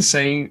interesting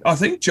seeing. I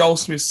think Joel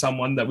Smith's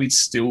someone that we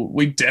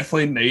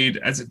definitely need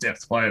as a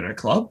depth player at our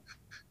club,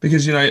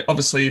 because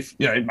obviously if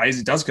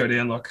Maisie does go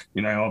down,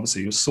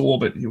 obviously he'll sore,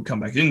 but he'll come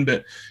back in.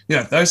 But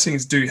those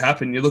things do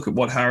happen. You look at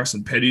what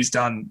Harrison Petty's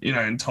done, in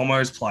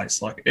Tomo's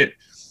place,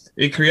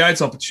 it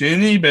creates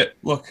opportunity, but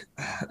look,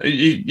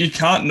 you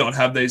can't not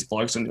have these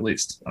blokes on your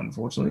list,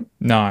 unfortunately.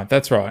 No,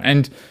 that's right.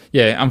 And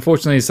yeah,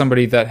 unfortunately,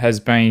 somebody that has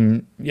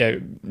been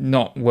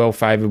not well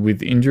favoured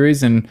with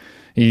injuries, and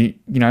he,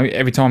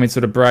 every time he'd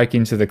sort of break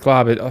into the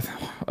club, I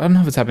don't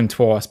know if it's happened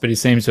twice, but he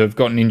seems to have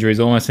gotten injuries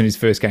almost in his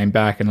first game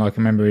back. And I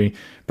remember he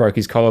broke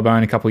his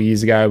collarbone a couple of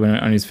years ago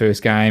on his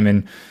first game,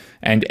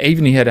 and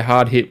even he had a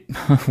hard hit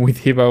with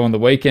Hibbo on the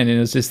weekend, and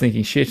I was just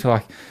thinking, shit,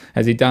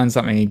 has he done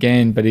something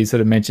again? But he's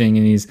sort of mentioning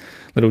in his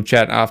little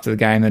chat after the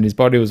game that his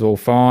body was all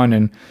fine.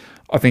 And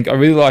I think I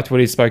really liked what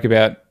he spoke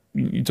about.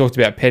 You talked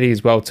about Petty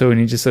as well too,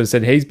 and he just sort of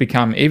said he's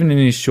become, even in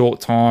his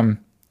short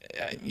time,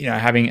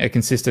 having a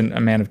consistent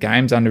amount of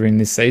games under him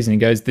this season, he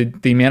goes,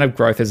 the amount of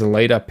growth as a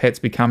leader Pet's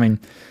becoming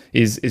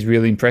is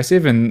really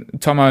impressive. And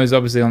Tomo's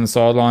obviously on the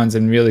sidelines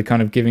and really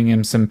kind of giving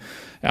him some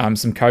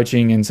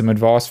coaching and some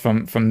advice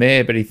from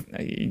there. But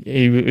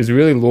he was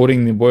really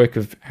lauding the work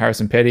of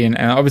Harrison Petty. And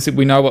obviously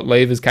we know what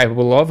Lever's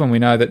capable of, and we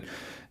know that,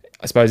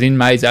 I suppose, in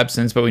May's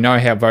absence, but we know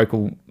how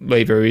vocal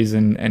Lever is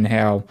and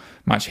how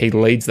much he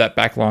leads that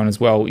back line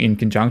as well in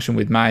conjunction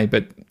with May.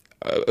 But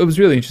it was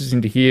really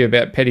interesting to hear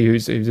about Petty,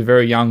 who's a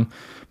very young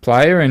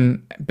player,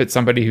 but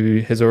somebody who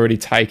has already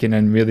taken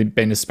and really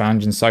been a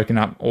sponge and soaking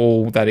up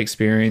all that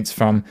experience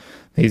from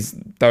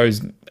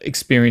those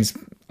experienced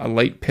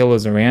elite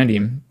pillars around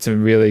him to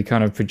really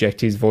kind of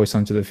project his voice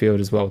onto the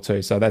field as well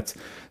too. So that's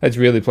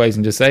really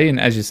pleasing to see. And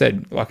as you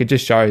said, it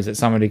just shows that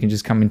somebody can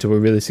just come into a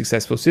really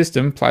successful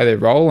system, play their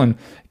role, and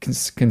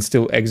can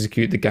still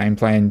execute the game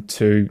plan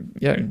to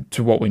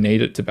what we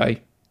need it to be.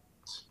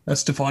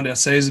 That's defined our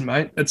season,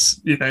 mate. It's,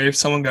 if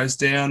someone goes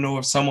down or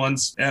if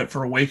someone's out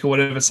for a week or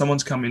whatever,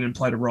 someone's come in and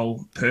played a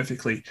role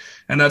perfectly.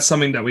 And that's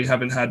something that we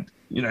haven't had,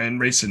 in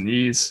recent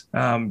years,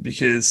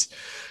 because,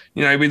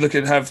 we look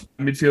at have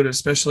midfielders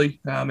especially.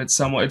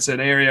 It's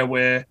an area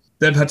where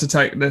they've had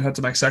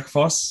to make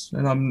sacrifice.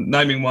 And I'm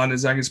naming one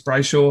as Angus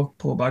Brayshaw.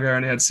 Poor bugger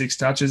only had 6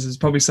 touches. It's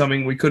probably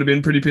something we could have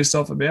been pretty pissed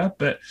off about.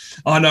 But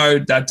I know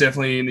that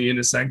definitely in the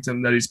inner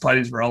sanctum that he's played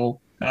his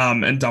role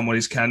and done what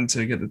he can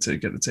to get the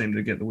team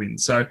to get the win.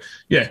 So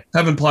yeah,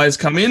 having players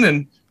come in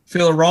and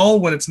fill a role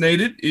when it's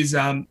needed is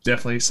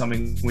definitely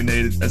something we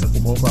need as a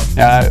football club.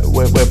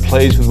 We're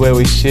pleased with where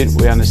we sit.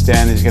 We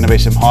understand there's going to be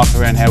some hype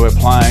around how we're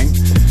playing,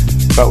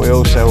 but we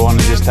also want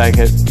to just take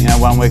it,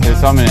 1 week at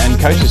a time. And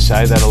coaches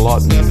say that a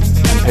lot,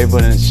 and people,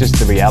 and it's just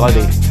the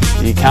reality.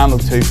 You can't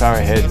look too far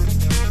ahead.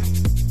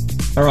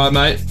 All right,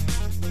 mate.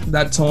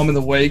 That time of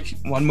the week,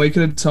 1 week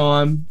at a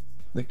time.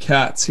 The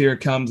Cats, here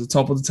it comes, the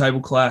top of the table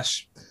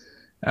clash.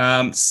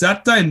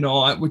 Saturday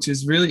night, which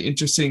is really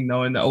interesting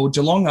knowing that,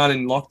 Geelong aren't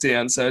in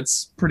lockdown, so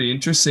it's pretty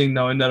interesting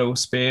knowing that it will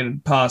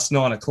span past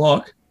 9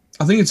 o'clock.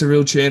 I think it's a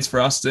real chance for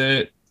us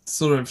to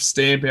sort of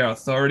stamp our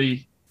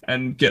authority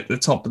and get the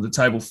top of the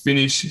table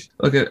finish.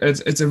 Look,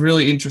 it's a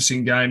really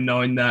interesting game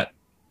knowing that,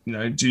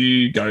 do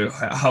you go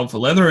hell for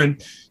leather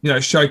and,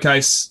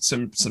 showcase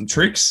some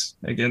tricks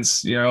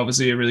against,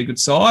 obviously a really good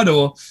side,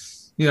 or,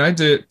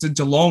 do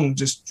Geelong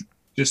just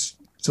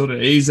sort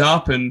of ease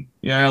up and,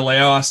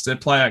 allow us to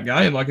play our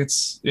game.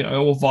 It's,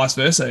 or vice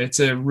versa. It's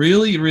a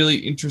really, really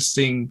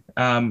interesting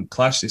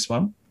clash, this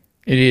one.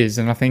 It is.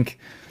 And I think,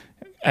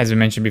 as we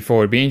mentioned before,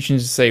 it'd be interesting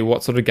to see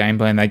what sort of game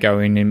plan they go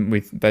in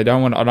with. I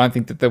don't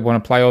think that they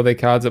want to play all their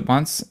cards at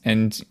once.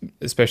 And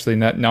especially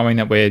knowing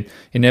that we're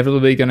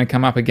inevitably going to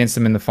come up against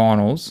them in the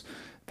finals,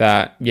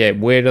 that,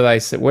 where do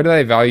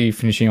they value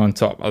finishing on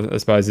top? I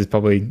suppose is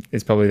probably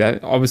that.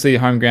 Obviously,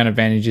 home ground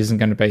advantage isn't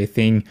going to be a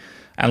thing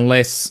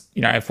unless,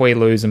 if we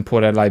lose and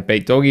Port Adelaide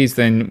beat Doggies,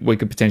 then we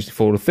could potentially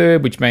fall to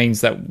third, which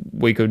means that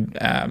we could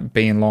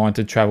be in line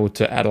to travel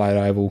to Adelaide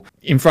Oval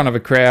in front of a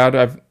crowd.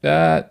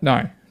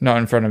 No, not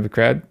in front of a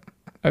crowd.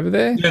 Over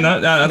there? Yeah,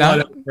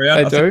 no,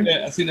 they do.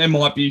 I think there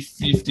might be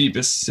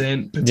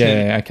 50%.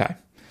 Yeah, okay.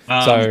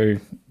 So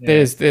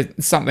there's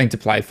something to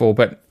play for,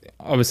 but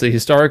obviously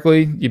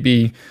historically you'd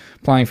be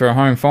playing for a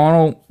home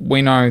final.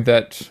 We know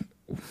that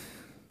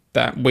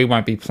we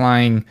won't be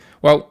playing.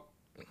 Well,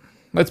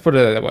 let's put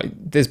it that way.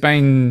 There's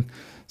been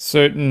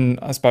certain,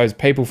 I suppose,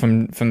 people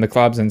from the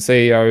clubs and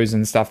CEOs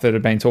and stuff that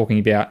have been talking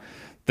about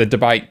the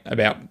debate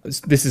about,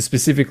 this is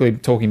specifically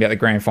talking about the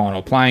grand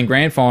final, playing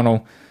grand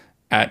final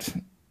at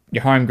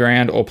your home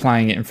ground or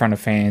playing it in front of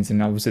fans.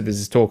 And obviously there's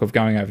this talk of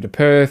going over to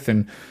Perth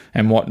and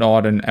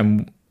whatnot.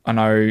 And I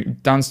know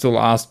Dunstall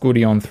asked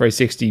Goody on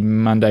 360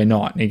 Monday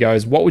night, and he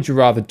goes, what would you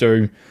rather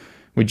do?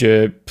 Would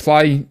you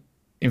play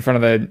in front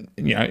of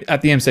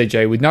at the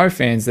MCG with no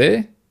fans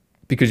there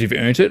because you've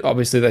earned it?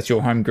 Obviously that's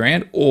your home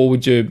ground. Or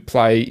would you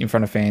play in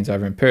front of fans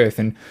over in Perth?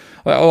 And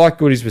I like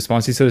Goody's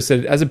response. He sort of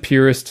said, as a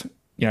purist,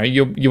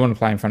 you want to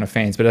play in front of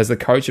fans, but as the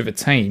coach of a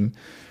team,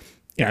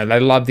 they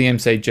love the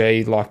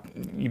MCG, like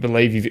you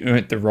believe you've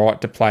earned the right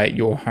to play at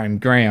your home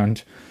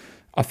ground.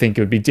 I think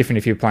it would be different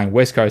if you're playing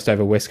West Coast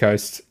over West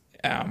Coast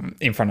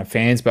in front of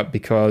fans, but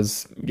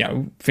because,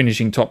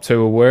 finishing top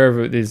 2 or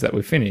wherever it is that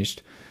we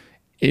finished,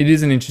 it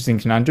is an interesting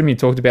conundrum. You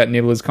talked about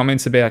Nibbler's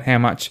comments about how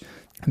much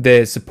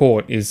their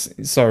support is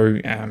so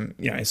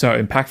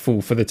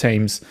impactful for the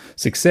team's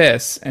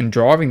success and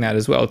driving that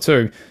as well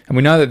too. And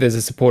we know that there's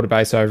a supporter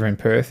base over in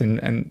Perth,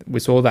 and we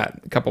saw that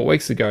a couple of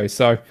weeks ago.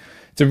 So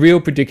it's a real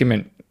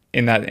predicament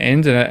in that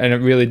end, and it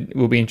really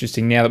will be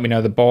interesting now that we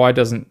know the bye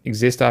doesn't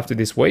exist after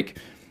this week.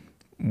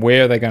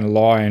 Where are they going to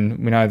lie? And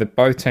we know that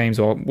both teams,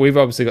 we've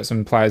obviously got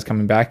some players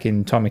coming back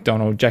in Tom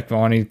McDonald, Jack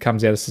Viney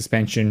comes out of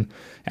suspension,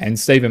 and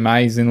Stephen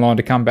May's in line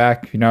to come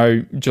back.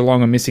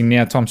 Geelong are missing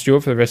now Tom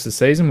Stewart for the rest of the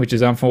season, which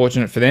is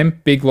unfortunate for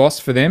them. Big loss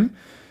for them.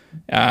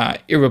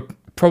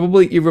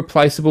 Probably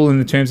irreplaceable in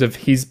the terms of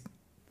his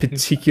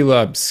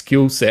particular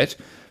skill set.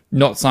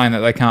 Not saying that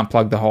they can't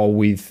plug the hole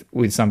with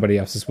somebody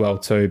else as well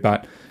too.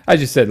 But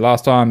as you said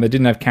last time, they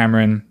didn't have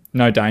Cameron,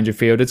 no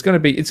Dangerfield.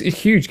 It's a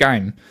huge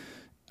game.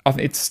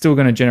 It's still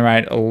going to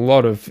generate a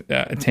lot of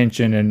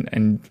attention,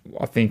 and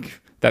I think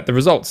that the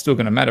result's still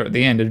going to matter at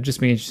the end. It'll just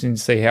be interesting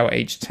to see how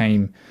each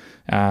team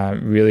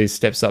really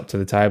steps up to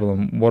the table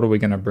and what are we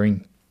going to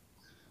bring.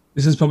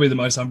 This is probably the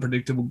most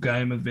unpredictable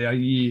game of our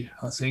year,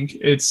 I think.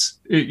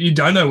 You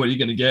don't know what you're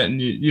going to get,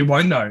 and you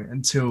won't know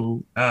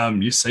until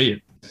you see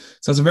it.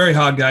 So it's a very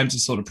hard game to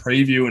sort of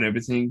preview and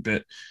everything,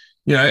 but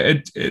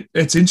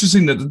it's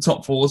interesting that the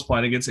top 4 is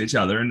playing against each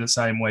other in the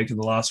same week of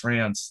the last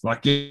rounds.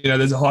 Like,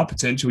 there's a high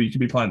potential you could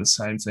be playing the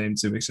same team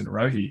 2 weeks in a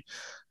row here.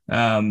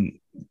 I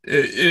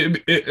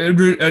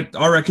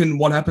reckon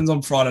what happens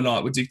on Friday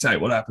night would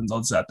dictate what happens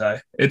on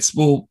Saturday.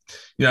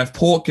 If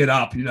Port get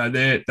up,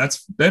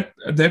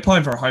 they're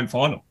playing for a home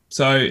final.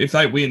 So if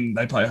they win,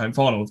 they play a home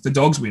final. If the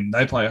Dogs win,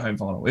 they play a home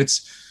final.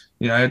 It's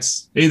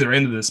either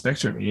end of the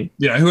spectrum here.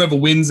 Whoever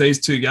wins these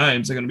 2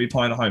 games are going to be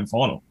playing a home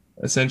final.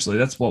 Essentially,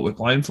 that's what we're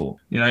playing for.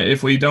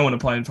 If we don't want to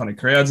play in front of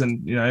crowds,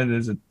 and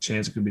there's a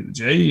chance it could be the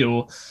G,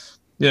 or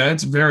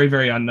it's very,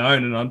 very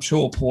unknown. And I'm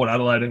sure Port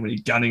Adelaide are going to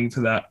be gunning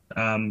for that,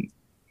 home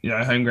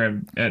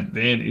ground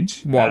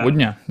advantage. Why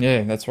wouldn't you?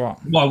 Yeah, that's right.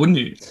 Why wouldn't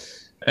you?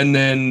 And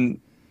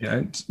then,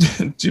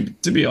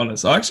 to be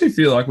honest, I actually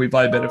feel like we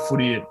play better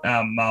footy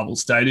at Marvel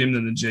Stadium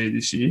than the G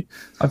this year.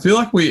 I feel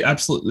like we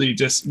absolutely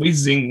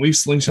we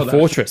slingshot the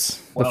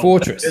fortress. Well, the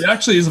fortress. It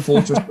actually is a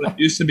fortress, but it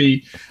used to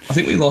be, I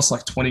think we lost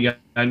like 20 games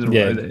in a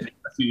row there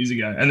a few years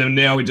ago. And then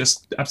now we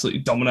just absolutely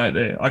dominate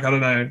there. Like, I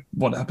don't know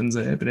what happens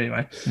there, but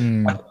anyway.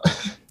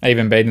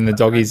 Even beating the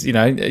Doggies,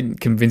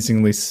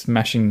 convincingly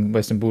smashing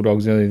Western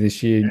Bulldogs earlier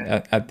this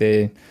year at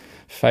their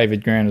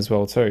favoured ground as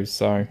well too.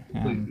 So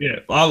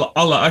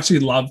I actually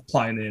love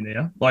playing there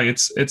now. Like,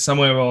 it's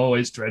somewhere I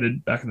always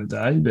dreaded back in the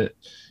day, but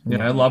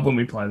I love when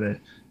we play there.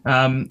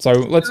 So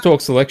let's talk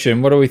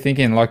selection. What are we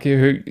thinking? Like,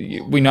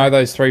 we know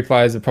those 3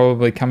 players are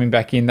probably coming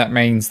back in. That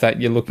means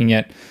that you're looking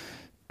at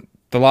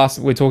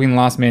we're talking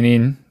last man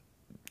in: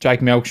 Jake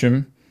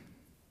Melksham,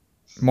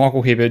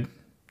 Michael Hibberd,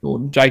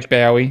 Jordan, Jake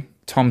Bowie,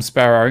 Tom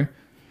Sparrow.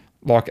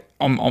 Like,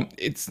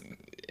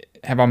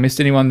 have I missed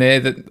anyone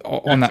there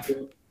on that?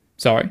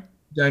 Sorry.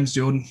 James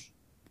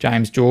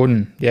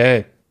Jordan,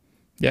 yeah.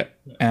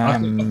 I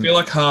feel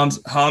like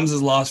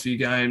Harms's last few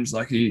games,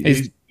 like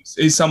he's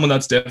someone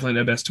that's definitely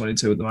their best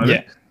 22 at the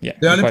moment. Yeah.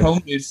 The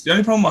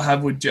only problem I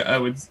have with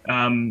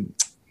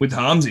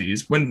Harmsy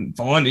is when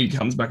Viney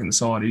comes back in the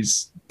side, he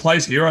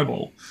plays hero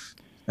ball,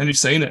 and you've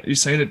seen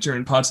it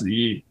during parts of the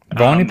year.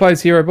 Viney plays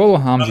hero ball, or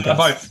Harmsy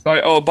does?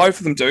 Both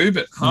of them do,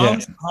 but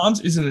Harms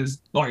isn't as,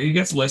 like, he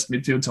gets less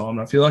midfield time. And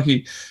I feel like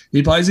he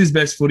plays his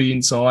best footy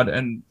inside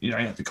and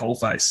at the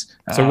coalface.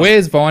 So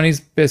where's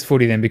Viney's best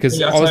footy then?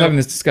 Because I was having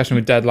this discussion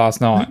with Dad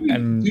last night.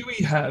 Do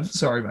we have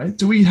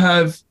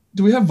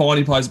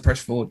Viney plays a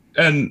pressure forward?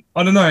 And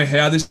I don't know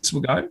how this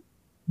will go,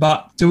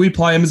 but do we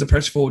play him as a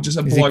pressure forward? Is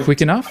he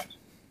quick enough?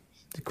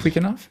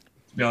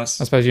 To be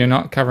honest, I suppose you're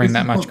not covering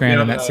that much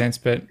ground in that sense,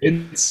 but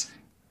it's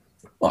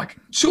like,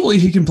 surely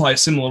he can play a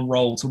similar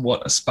role to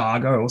what a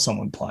Spargo or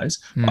someone plays.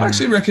 I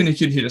actually reckon he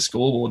could hit a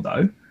scoreboard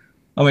though.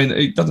 I mean,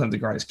 he doesn't have the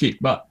greatest kick,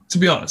 but to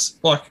be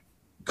honest, like,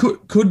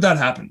 could that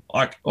happen?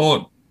 Like,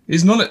 or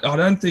he's not. I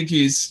don't think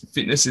his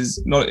fitness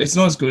is not. It's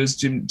not as good as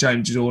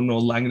James Jordan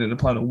or Langdon to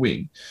play on a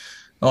wing.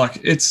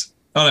 Like, it's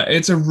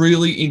a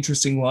really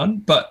interesting one,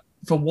 but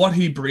for what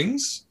he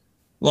brings,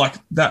 like,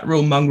 that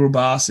real mongrel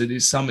bastard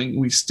is something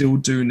we still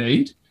do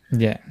need.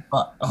 Yeah.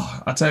 But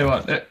I tell you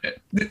what,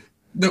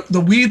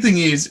 the weird thing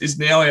is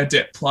now our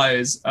depth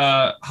players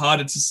are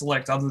harder to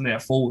select other than our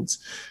forwards.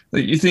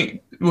 Like, you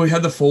think we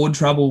had the forward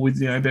trouble with,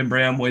 Ben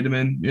Brown,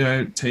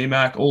 Wiedemann,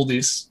 T-Mac, all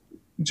this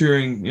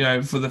during,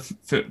 for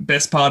the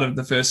best part of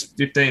the first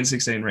 15,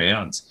 16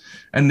 rounds.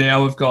 And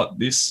now we've got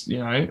this,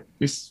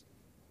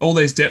 all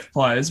these depth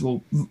players.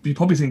 Well, you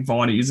probably think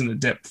Viney isn't a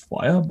depth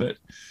player, but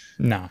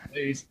no.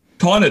 He's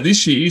kind of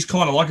this year, he's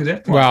kind of like a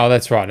depth player. Well,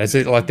 that's right. I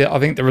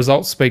think the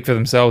results speak for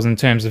themselves in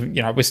terms of,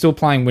 we're still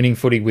playing winning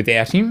footy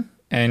without him.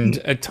 And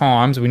at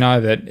times we know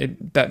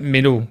that that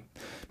middle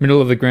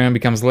of the ground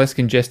becomes less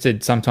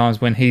congested sometimes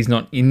when he's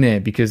not in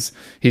there, because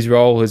his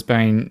role has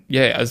been,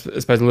 I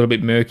suppose a little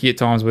bit murky at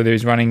times, whether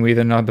he's running with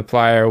another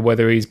player or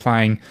whether he's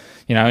playing,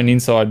 an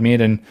inside mid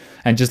and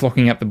just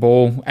locking up the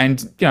ball.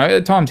 And,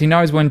 at times he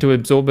knows when to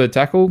absorb a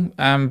tackle,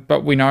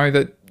 but we know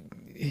that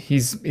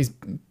his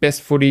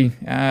best footy,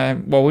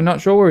 we're not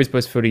sure where his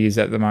best footy is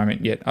at the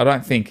moment yet, I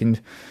don't think. And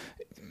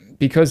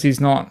because he's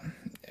not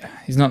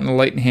an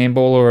elite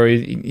handballer, or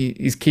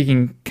his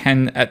kicking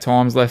can at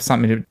times left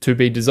something to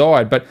be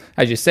desired. But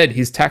as you said,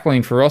 his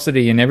tackling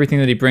ferocity and everything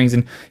that he brings,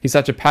 and he's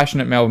such a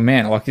passionate Melbourne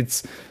man. Like,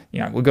 it's,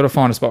 we've got to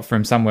find a spot for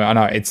him somewhere. I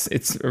know it's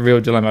a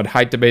real dilemma. I'd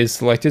hate to be his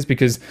selectors,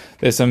 because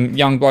there's some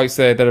young blokes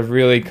there that have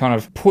really kind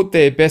of put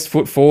their best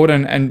foot forward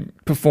and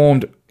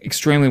performed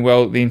extremely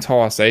well the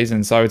entire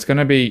season. So it's going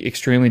to be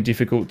extremely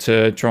difficult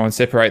to try and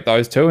separate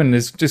those two, and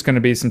there's just going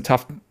to be some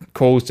tough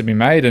calls to be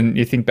made. And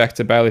you think back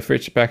to Bailey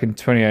Fritsch back in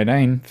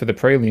 2018 for the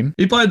prelim.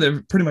 He played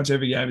there pretty much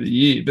every game of the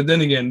year, but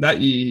then again,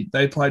 that year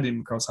they played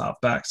him across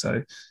half back,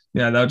 so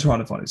they were trying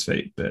to find his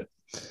feet. But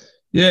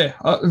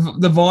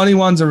the Viney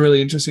one's a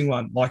really interesting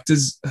one. Like,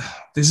 this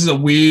is a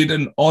weird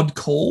and odd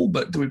call,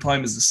 but do we play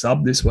him as a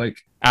sub this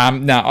week?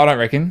 No, I don't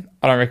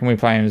reckon we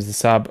play him as the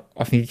sub.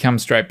 I think he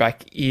comes straight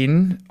back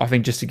in, I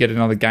think, just to get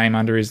another game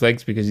under his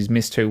legs, because he's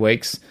missed 2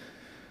 weeks.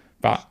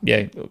 But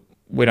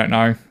we don't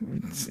know.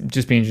 It's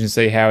just be interesting to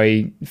see how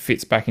he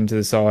fits back into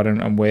the side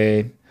and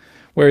where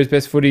his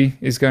best footy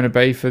is going to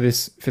be for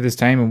this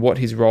team and what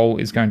his role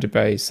is going to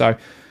be. So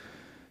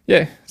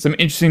some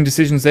interesting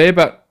decisions there,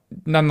 but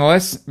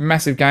nonetheless,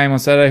 massive game on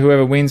Saturday.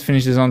 Whoever wins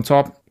finishes on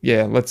top.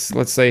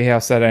 Let's see how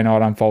Saturday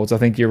night unfolds. I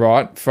think you're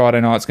right.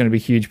 Friday night's going to be a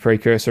huge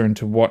precursor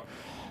into what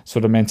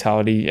sort of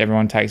mentality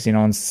everyone takes in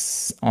on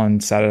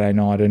Saturday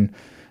night,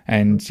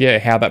 and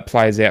how that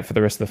plays out for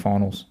the rest of the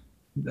finals.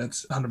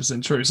 That's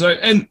 100% true. So,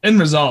 end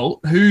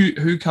result,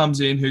 who comes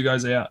in, who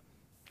goes out?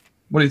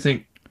 What do you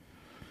think?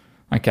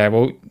 Okay,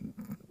 well,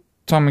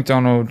 Tom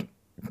McDonald,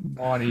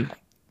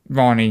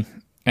 Viney,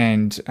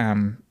 and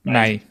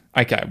May.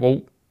 Okay,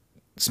 well,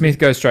 Smith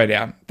goes straight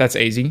out. That's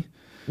easy.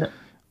 Yep.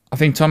 I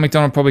think Tom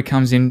McDonald probably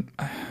comes in.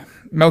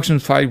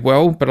 Melksham's played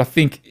well, but I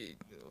think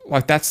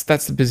that's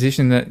the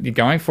position that you're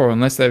going for,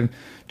 unless they've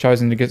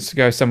chosen to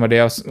go somebody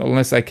else,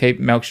 unless they keep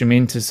Melksham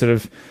in to sort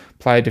of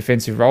play a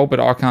defensive role. But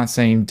I can't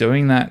see him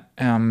doing that.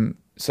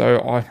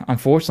 So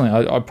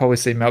unfortunately, I'd probably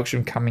see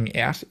Melksham coming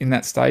out in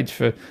that stage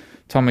for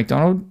Tom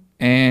McDonald.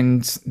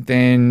 And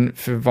then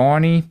for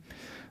Viney,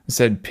 I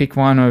said pick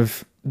one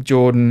of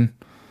Jordan,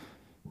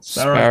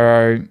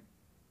 Sparrow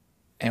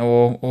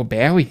or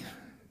Bowie.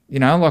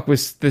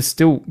 There's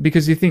still,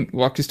 because you think,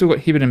 you've still got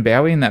Hibbert and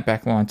Bowie in that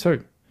back line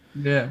too.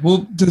 Yeah.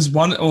 Well, does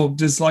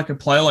a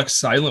player like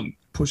Salem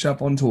push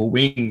up onto a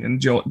wing and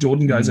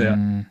Jordan goes out?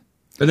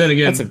 But then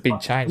again, that's a big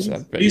change.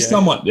 He's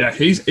someone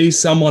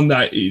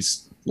that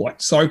is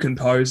so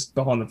composed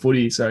behind the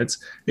footy. So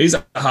he's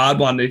a hard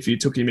one if you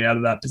took him out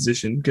of that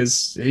position,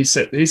 because he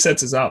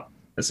sets us up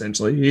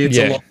essentially. He hits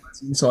a lot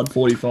of inside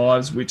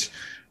 45s, which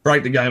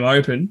break the game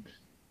open.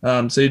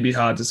 So he'd be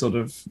hard to sort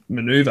of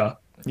manoeuvre.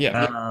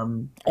 Yeah.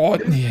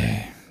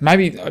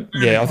 Maybe.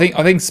 I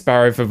think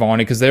Sparrow for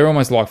Viney, because they're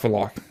almost like for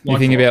like. You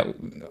think about,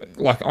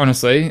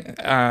 honestly,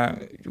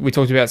 we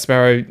talked about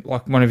Sparrow,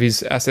 one of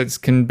his assets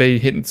can be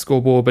hitting the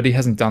scoreboard, but he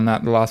hasn't done that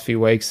in the last few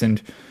weeks, and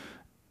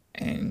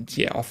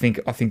I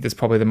think that's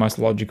probably the most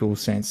logical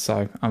sense.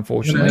 So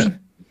unfortunately, I'm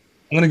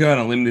going to go on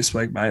a limb this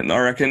week, mate, and I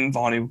reckon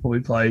Viney will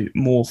probably play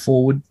more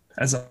forward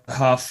as a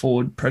half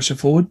forward, pressure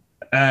forward.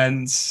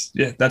 And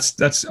I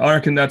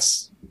reckon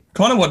that's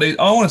kind of what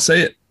I want to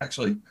see it,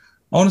 actually.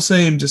 I want to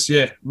see him just,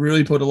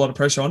 really put a lot of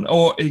pressure on.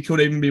 Or he could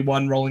even be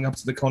one rolling up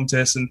to the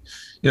contest and,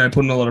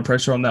 putting a lot of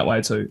pressure on that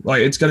way too.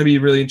 It's going to be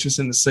really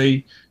interesting to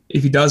see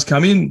if he does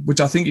come in, which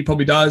I think he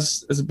probably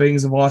does, as a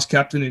vice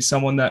captain. He's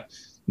someone that,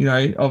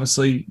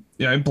 obviously,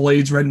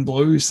 bleeds red and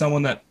blue. He's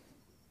someone that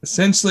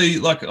essentially,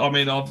 I've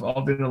been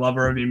a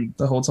lover of him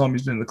the whole time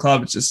he's been in the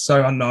club. It's just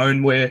so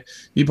unknown where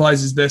he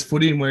plays his best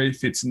footy and where he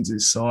fits into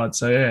his side.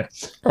 So, yeah.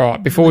 All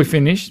right, before we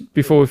finish,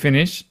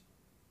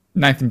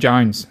 Nathan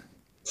Jones.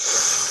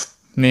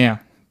 Now,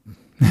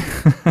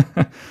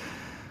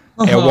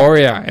 our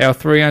warrior, our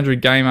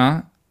 300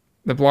 gamer,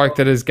 the bloke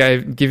that has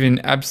given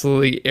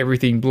absolutely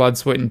everything, blood,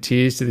 sweat and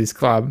tears to this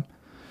club.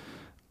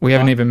 We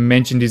haven't even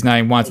mentioned his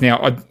name once.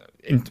 Now,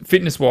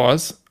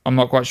 fitness-wise, I'm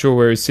not quite sure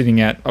where he's sitting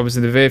at.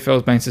 Obviously, the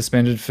VFL's been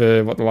suspended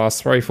for, the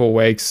last 3-4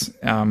 weeks.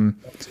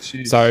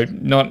 So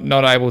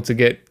not able to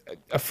get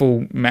a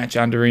full match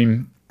under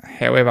him.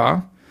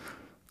 However,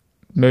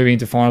 moving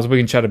into finals. We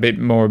can chat a bit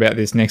more about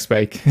this next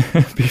week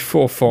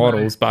before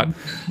finals, but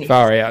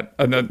far out.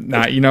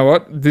 No, you know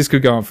what? This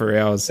could go on for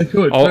hours. It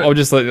could. I'll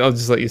just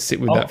let you sit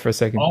with that for a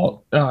second.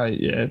 Yeah,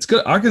 it's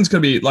good. I reckon it's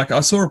going to be like, I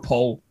saw a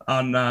poll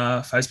on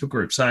Facebook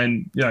group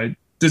saying,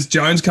 does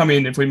Jones come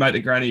in if we make the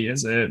granny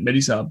as a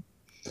medi sub?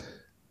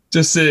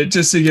 Just to get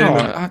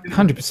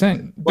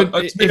 100%. But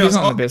if he's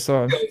not on the best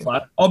side,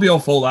 I'll be all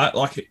for that.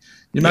 Like,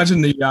 you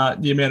imagine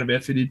the amount of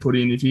effort he'd put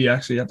in if he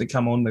actually had to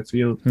come on the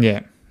field.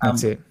 Yeah,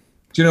 that's it.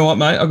 Do you know what,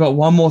 mate? I've got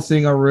one more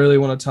thing I really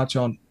want to touch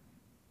on.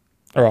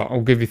 All right,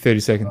 I'll give you 30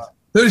 seconds.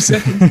 30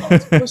 seconds.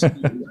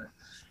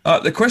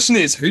 The question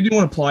is, who do you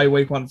want to play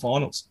week 1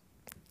 finals?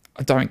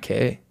 I don't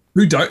care.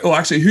 Who don't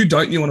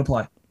you want to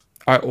play?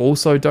 I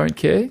also don't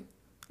care.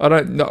 I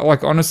don't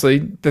like, honestly,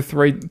 the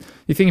three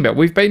you think about,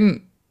 we've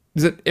beaten,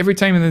 is it every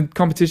team in the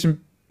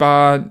competition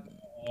bar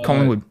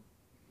Collingwood?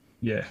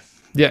 Yeah.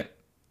 Yeah.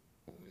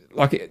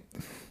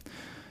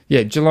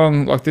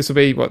 Geelong, this will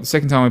be the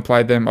second time we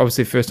played them,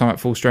 obviously first time at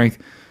full strength.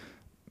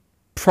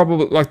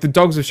 Probably the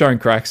Dogs have shown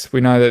cracks. We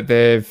know that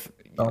they've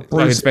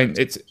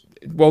the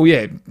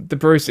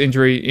Bruce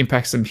injury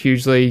impacts them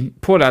hugely.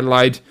 Port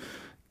Adelaide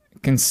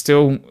can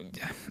still,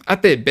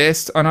 at their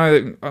best, I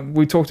know that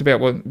we talked about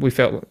what we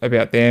felt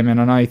about them, and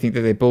I know you think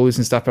that they're bullies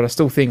and stuff, but I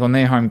still think on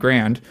their home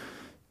ground,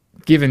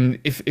 given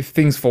if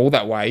things fall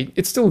that way,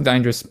 it's still a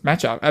dangerous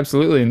matchup,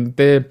 absolutely. And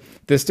they're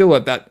still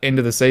at that end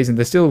of the season.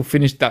 They're still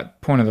finished that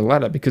point of the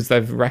ladder because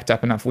they've racked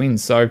up enough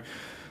wins. So,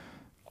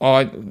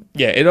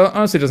 it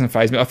honestly doesn't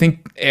faze me. I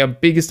think our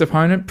biggest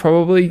opponent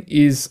probably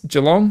is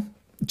Geelong,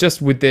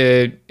 just with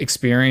their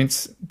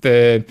experience,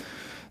 their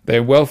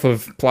wealth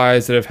of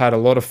players that have had a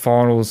lot of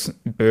finals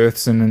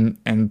berths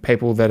and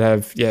people that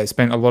have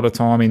spent a lot of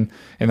time in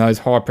those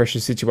high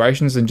pressure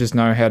situations and just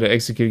know how to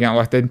execute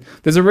a game.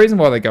 There's a reason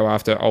why they go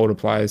after older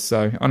players.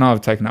 So I know I've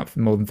taken up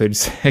more than 30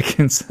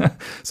 seconds.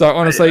 So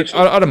honestly,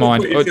 I don't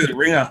mind.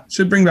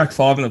 Should bring back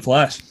 5 in the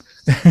flash.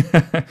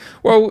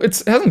 Well,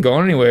 it hasn't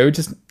gone anywhere. We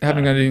just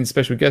haven't got any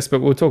special guests, but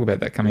we'll talk about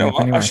that coming up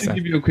anyway. I should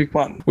give you a quick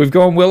one. We've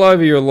gone well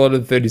over your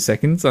allotted 30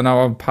 seconds. I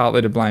know I'm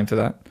partly to blame for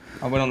that.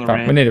 I went on the but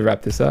rant. We need to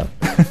wrap this up.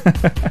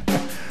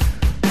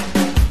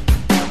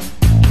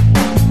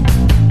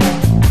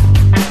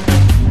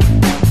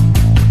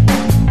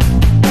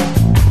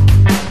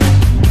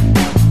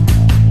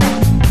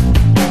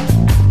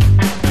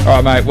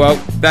 All right, mate. Well,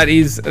 that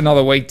is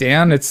another week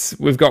down.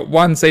 We've got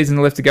one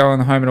season left to go in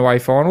the home and away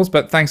finals,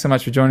 but thanks so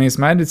much for joining us,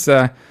 mate. It's,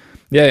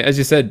 as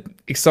you said,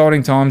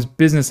 exciting times,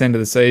 business end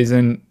of the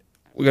season.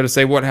 We've got to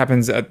see what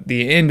happens at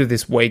the end of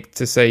this week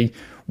to see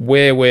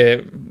where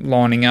we're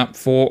lining up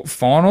for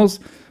finals.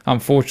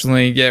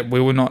 Unfortunately, we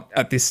will not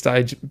at this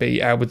stage be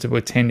able to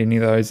attend any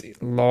of those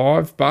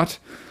live, but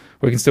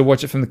we can still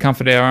watch it from the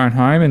comfort of our own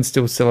home and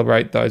still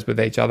celebrate those with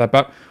each other.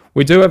 But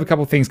we do have a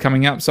couple of things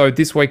coming up. So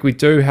this week we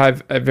do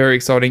have a very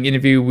exciting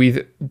interview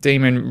with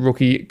Demon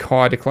rookie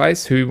Kai de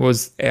Claes, who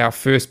was our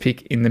first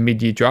pick in the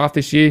mid-year draft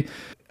this year.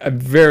 A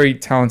very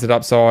talented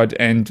upside,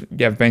 and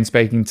I've been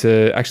speaking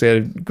to, actually had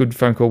a good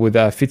phone call with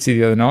Fitzy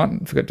the other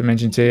night. Forgot to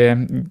mention to you,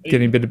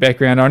 getting a bit of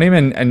background on him,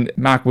 and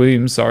Mark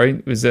Williams,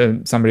 was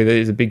somebody that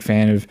is a big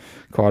fan of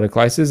Kai de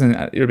Claes, and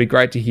it'll be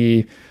great to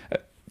hear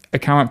a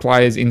current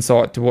player's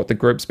insight to what the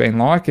group's been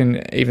like.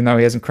 And even though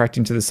he hasn't cracked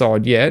into the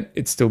side yet,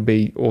 it'd still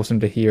be awesome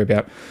to hear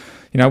about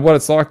what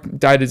it's like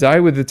day to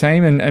day with the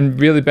team and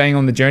really being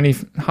on the journey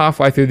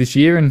halfway through this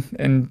year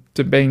and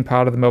to being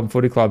part of the Melbourne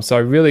Footy Club. So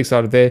really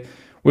excited there.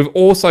 We've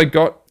also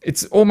got,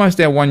 it's almost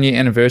our 1 year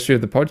anniversary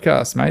of the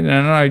podcast, mate. And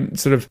I know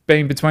sort of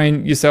being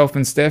between yourself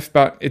and Steph,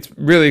 but it's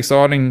really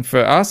exciting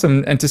for us.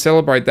 And to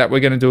celebrate that, we're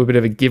going to do a bit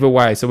of a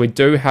giveaway. So we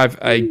do have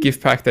a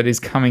gift pack that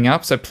is coming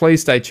up. So please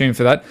stay tuned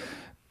for that.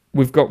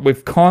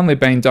 We've kindly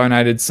been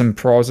donated some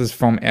prizes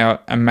from our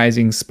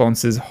amazing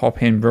sponsors, Hop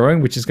Hen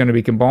Brewing, which is going to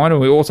be combined.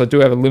 And we also do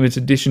have a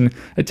limited edition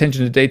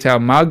attention to detail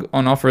mug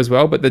on offer as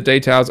well. But the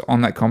details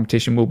on that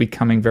competition will be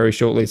coming very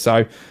shortly.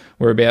 So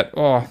we're about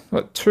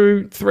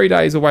 2-3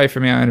 days away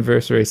from our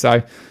anniversary.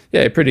 So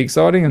pretty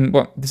exciting. And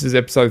this is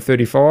episode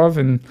 35,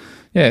 and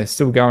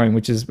still going,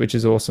 which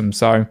is awesome.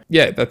 So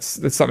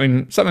that's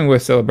something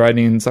worth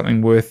celebrating, and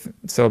something worth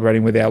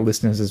celebrating with our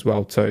listeners as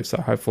well too. So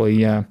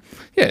hopefully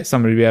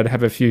somebody will be able to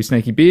have a few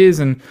sneaky beers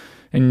and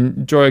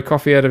enjoy a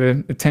coffee out of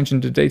an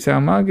attention to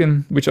detail mug,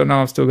 and which I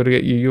know I've still got to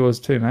get you yours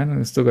too, man. And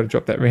I've still got to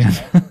drop that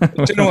round.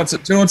 Do you know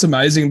what's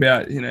amazing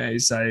about, you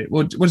say,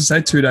 what did you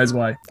say, 2 days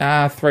away?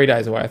 3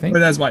 days away, I think.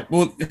 3 days away.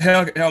 Well,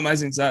 how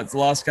amazing is that? It's the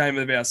last game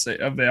of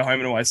their home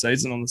and away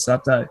season on the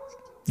Saturday.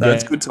 So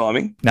it's good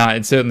timing. No,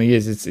 it certainly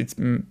is. It's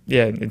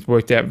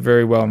worked out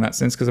very well in that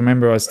sense, because I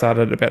remember I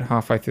started about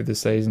halfway through the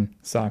season.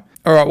 So,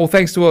 all right. Well,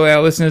 thanks to all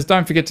our listeners.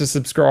 Don't forget to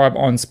subscribe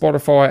on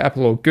Spotify,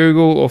 Apple, or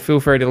Google, or feel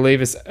free to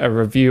leave us a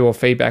review or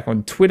feedback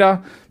on Twitter,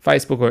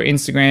 Facebook, or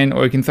Instagram,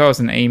 or you can throw us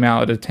an email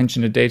at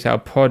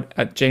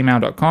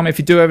attentiondetailpod@gmail.com. If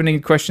you do have any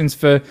questions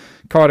for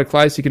Kai de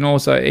Claes, you can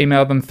also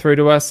email them through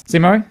to us.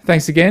 Simo,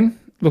 thanks again.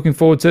 Looking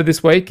forward to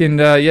this week, and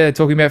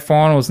talking about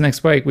finals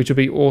next week, which will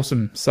be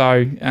awesome.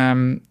 So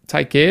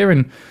take care,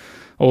 and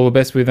all the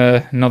best with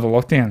another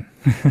lockdown.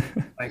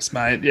 Thanks,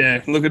 mate.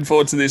 Yeah, looking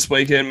forward to this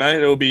weekend, mate.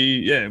 It'll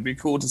be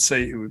cool to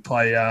see who we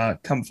play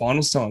come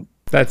finals time.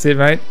 That's it,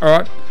 mate. All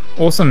right.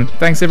 Awesome.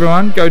 Thanks,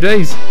 everyone. Go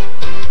D's.